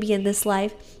you may be in this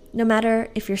life, no matter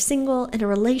if you're single, in a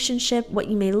relationship, what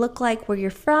you may look like, where you're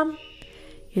from,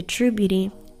 your true beauty,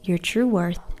 your true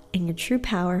worth, and your true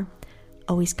power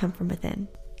always come from within.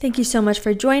 Thank you so much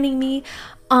for joining me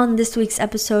on this week's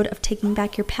episode of Taking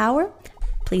Back Your Power.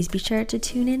 Please be sure to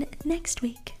tune in next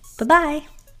week.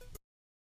 Bye-bye.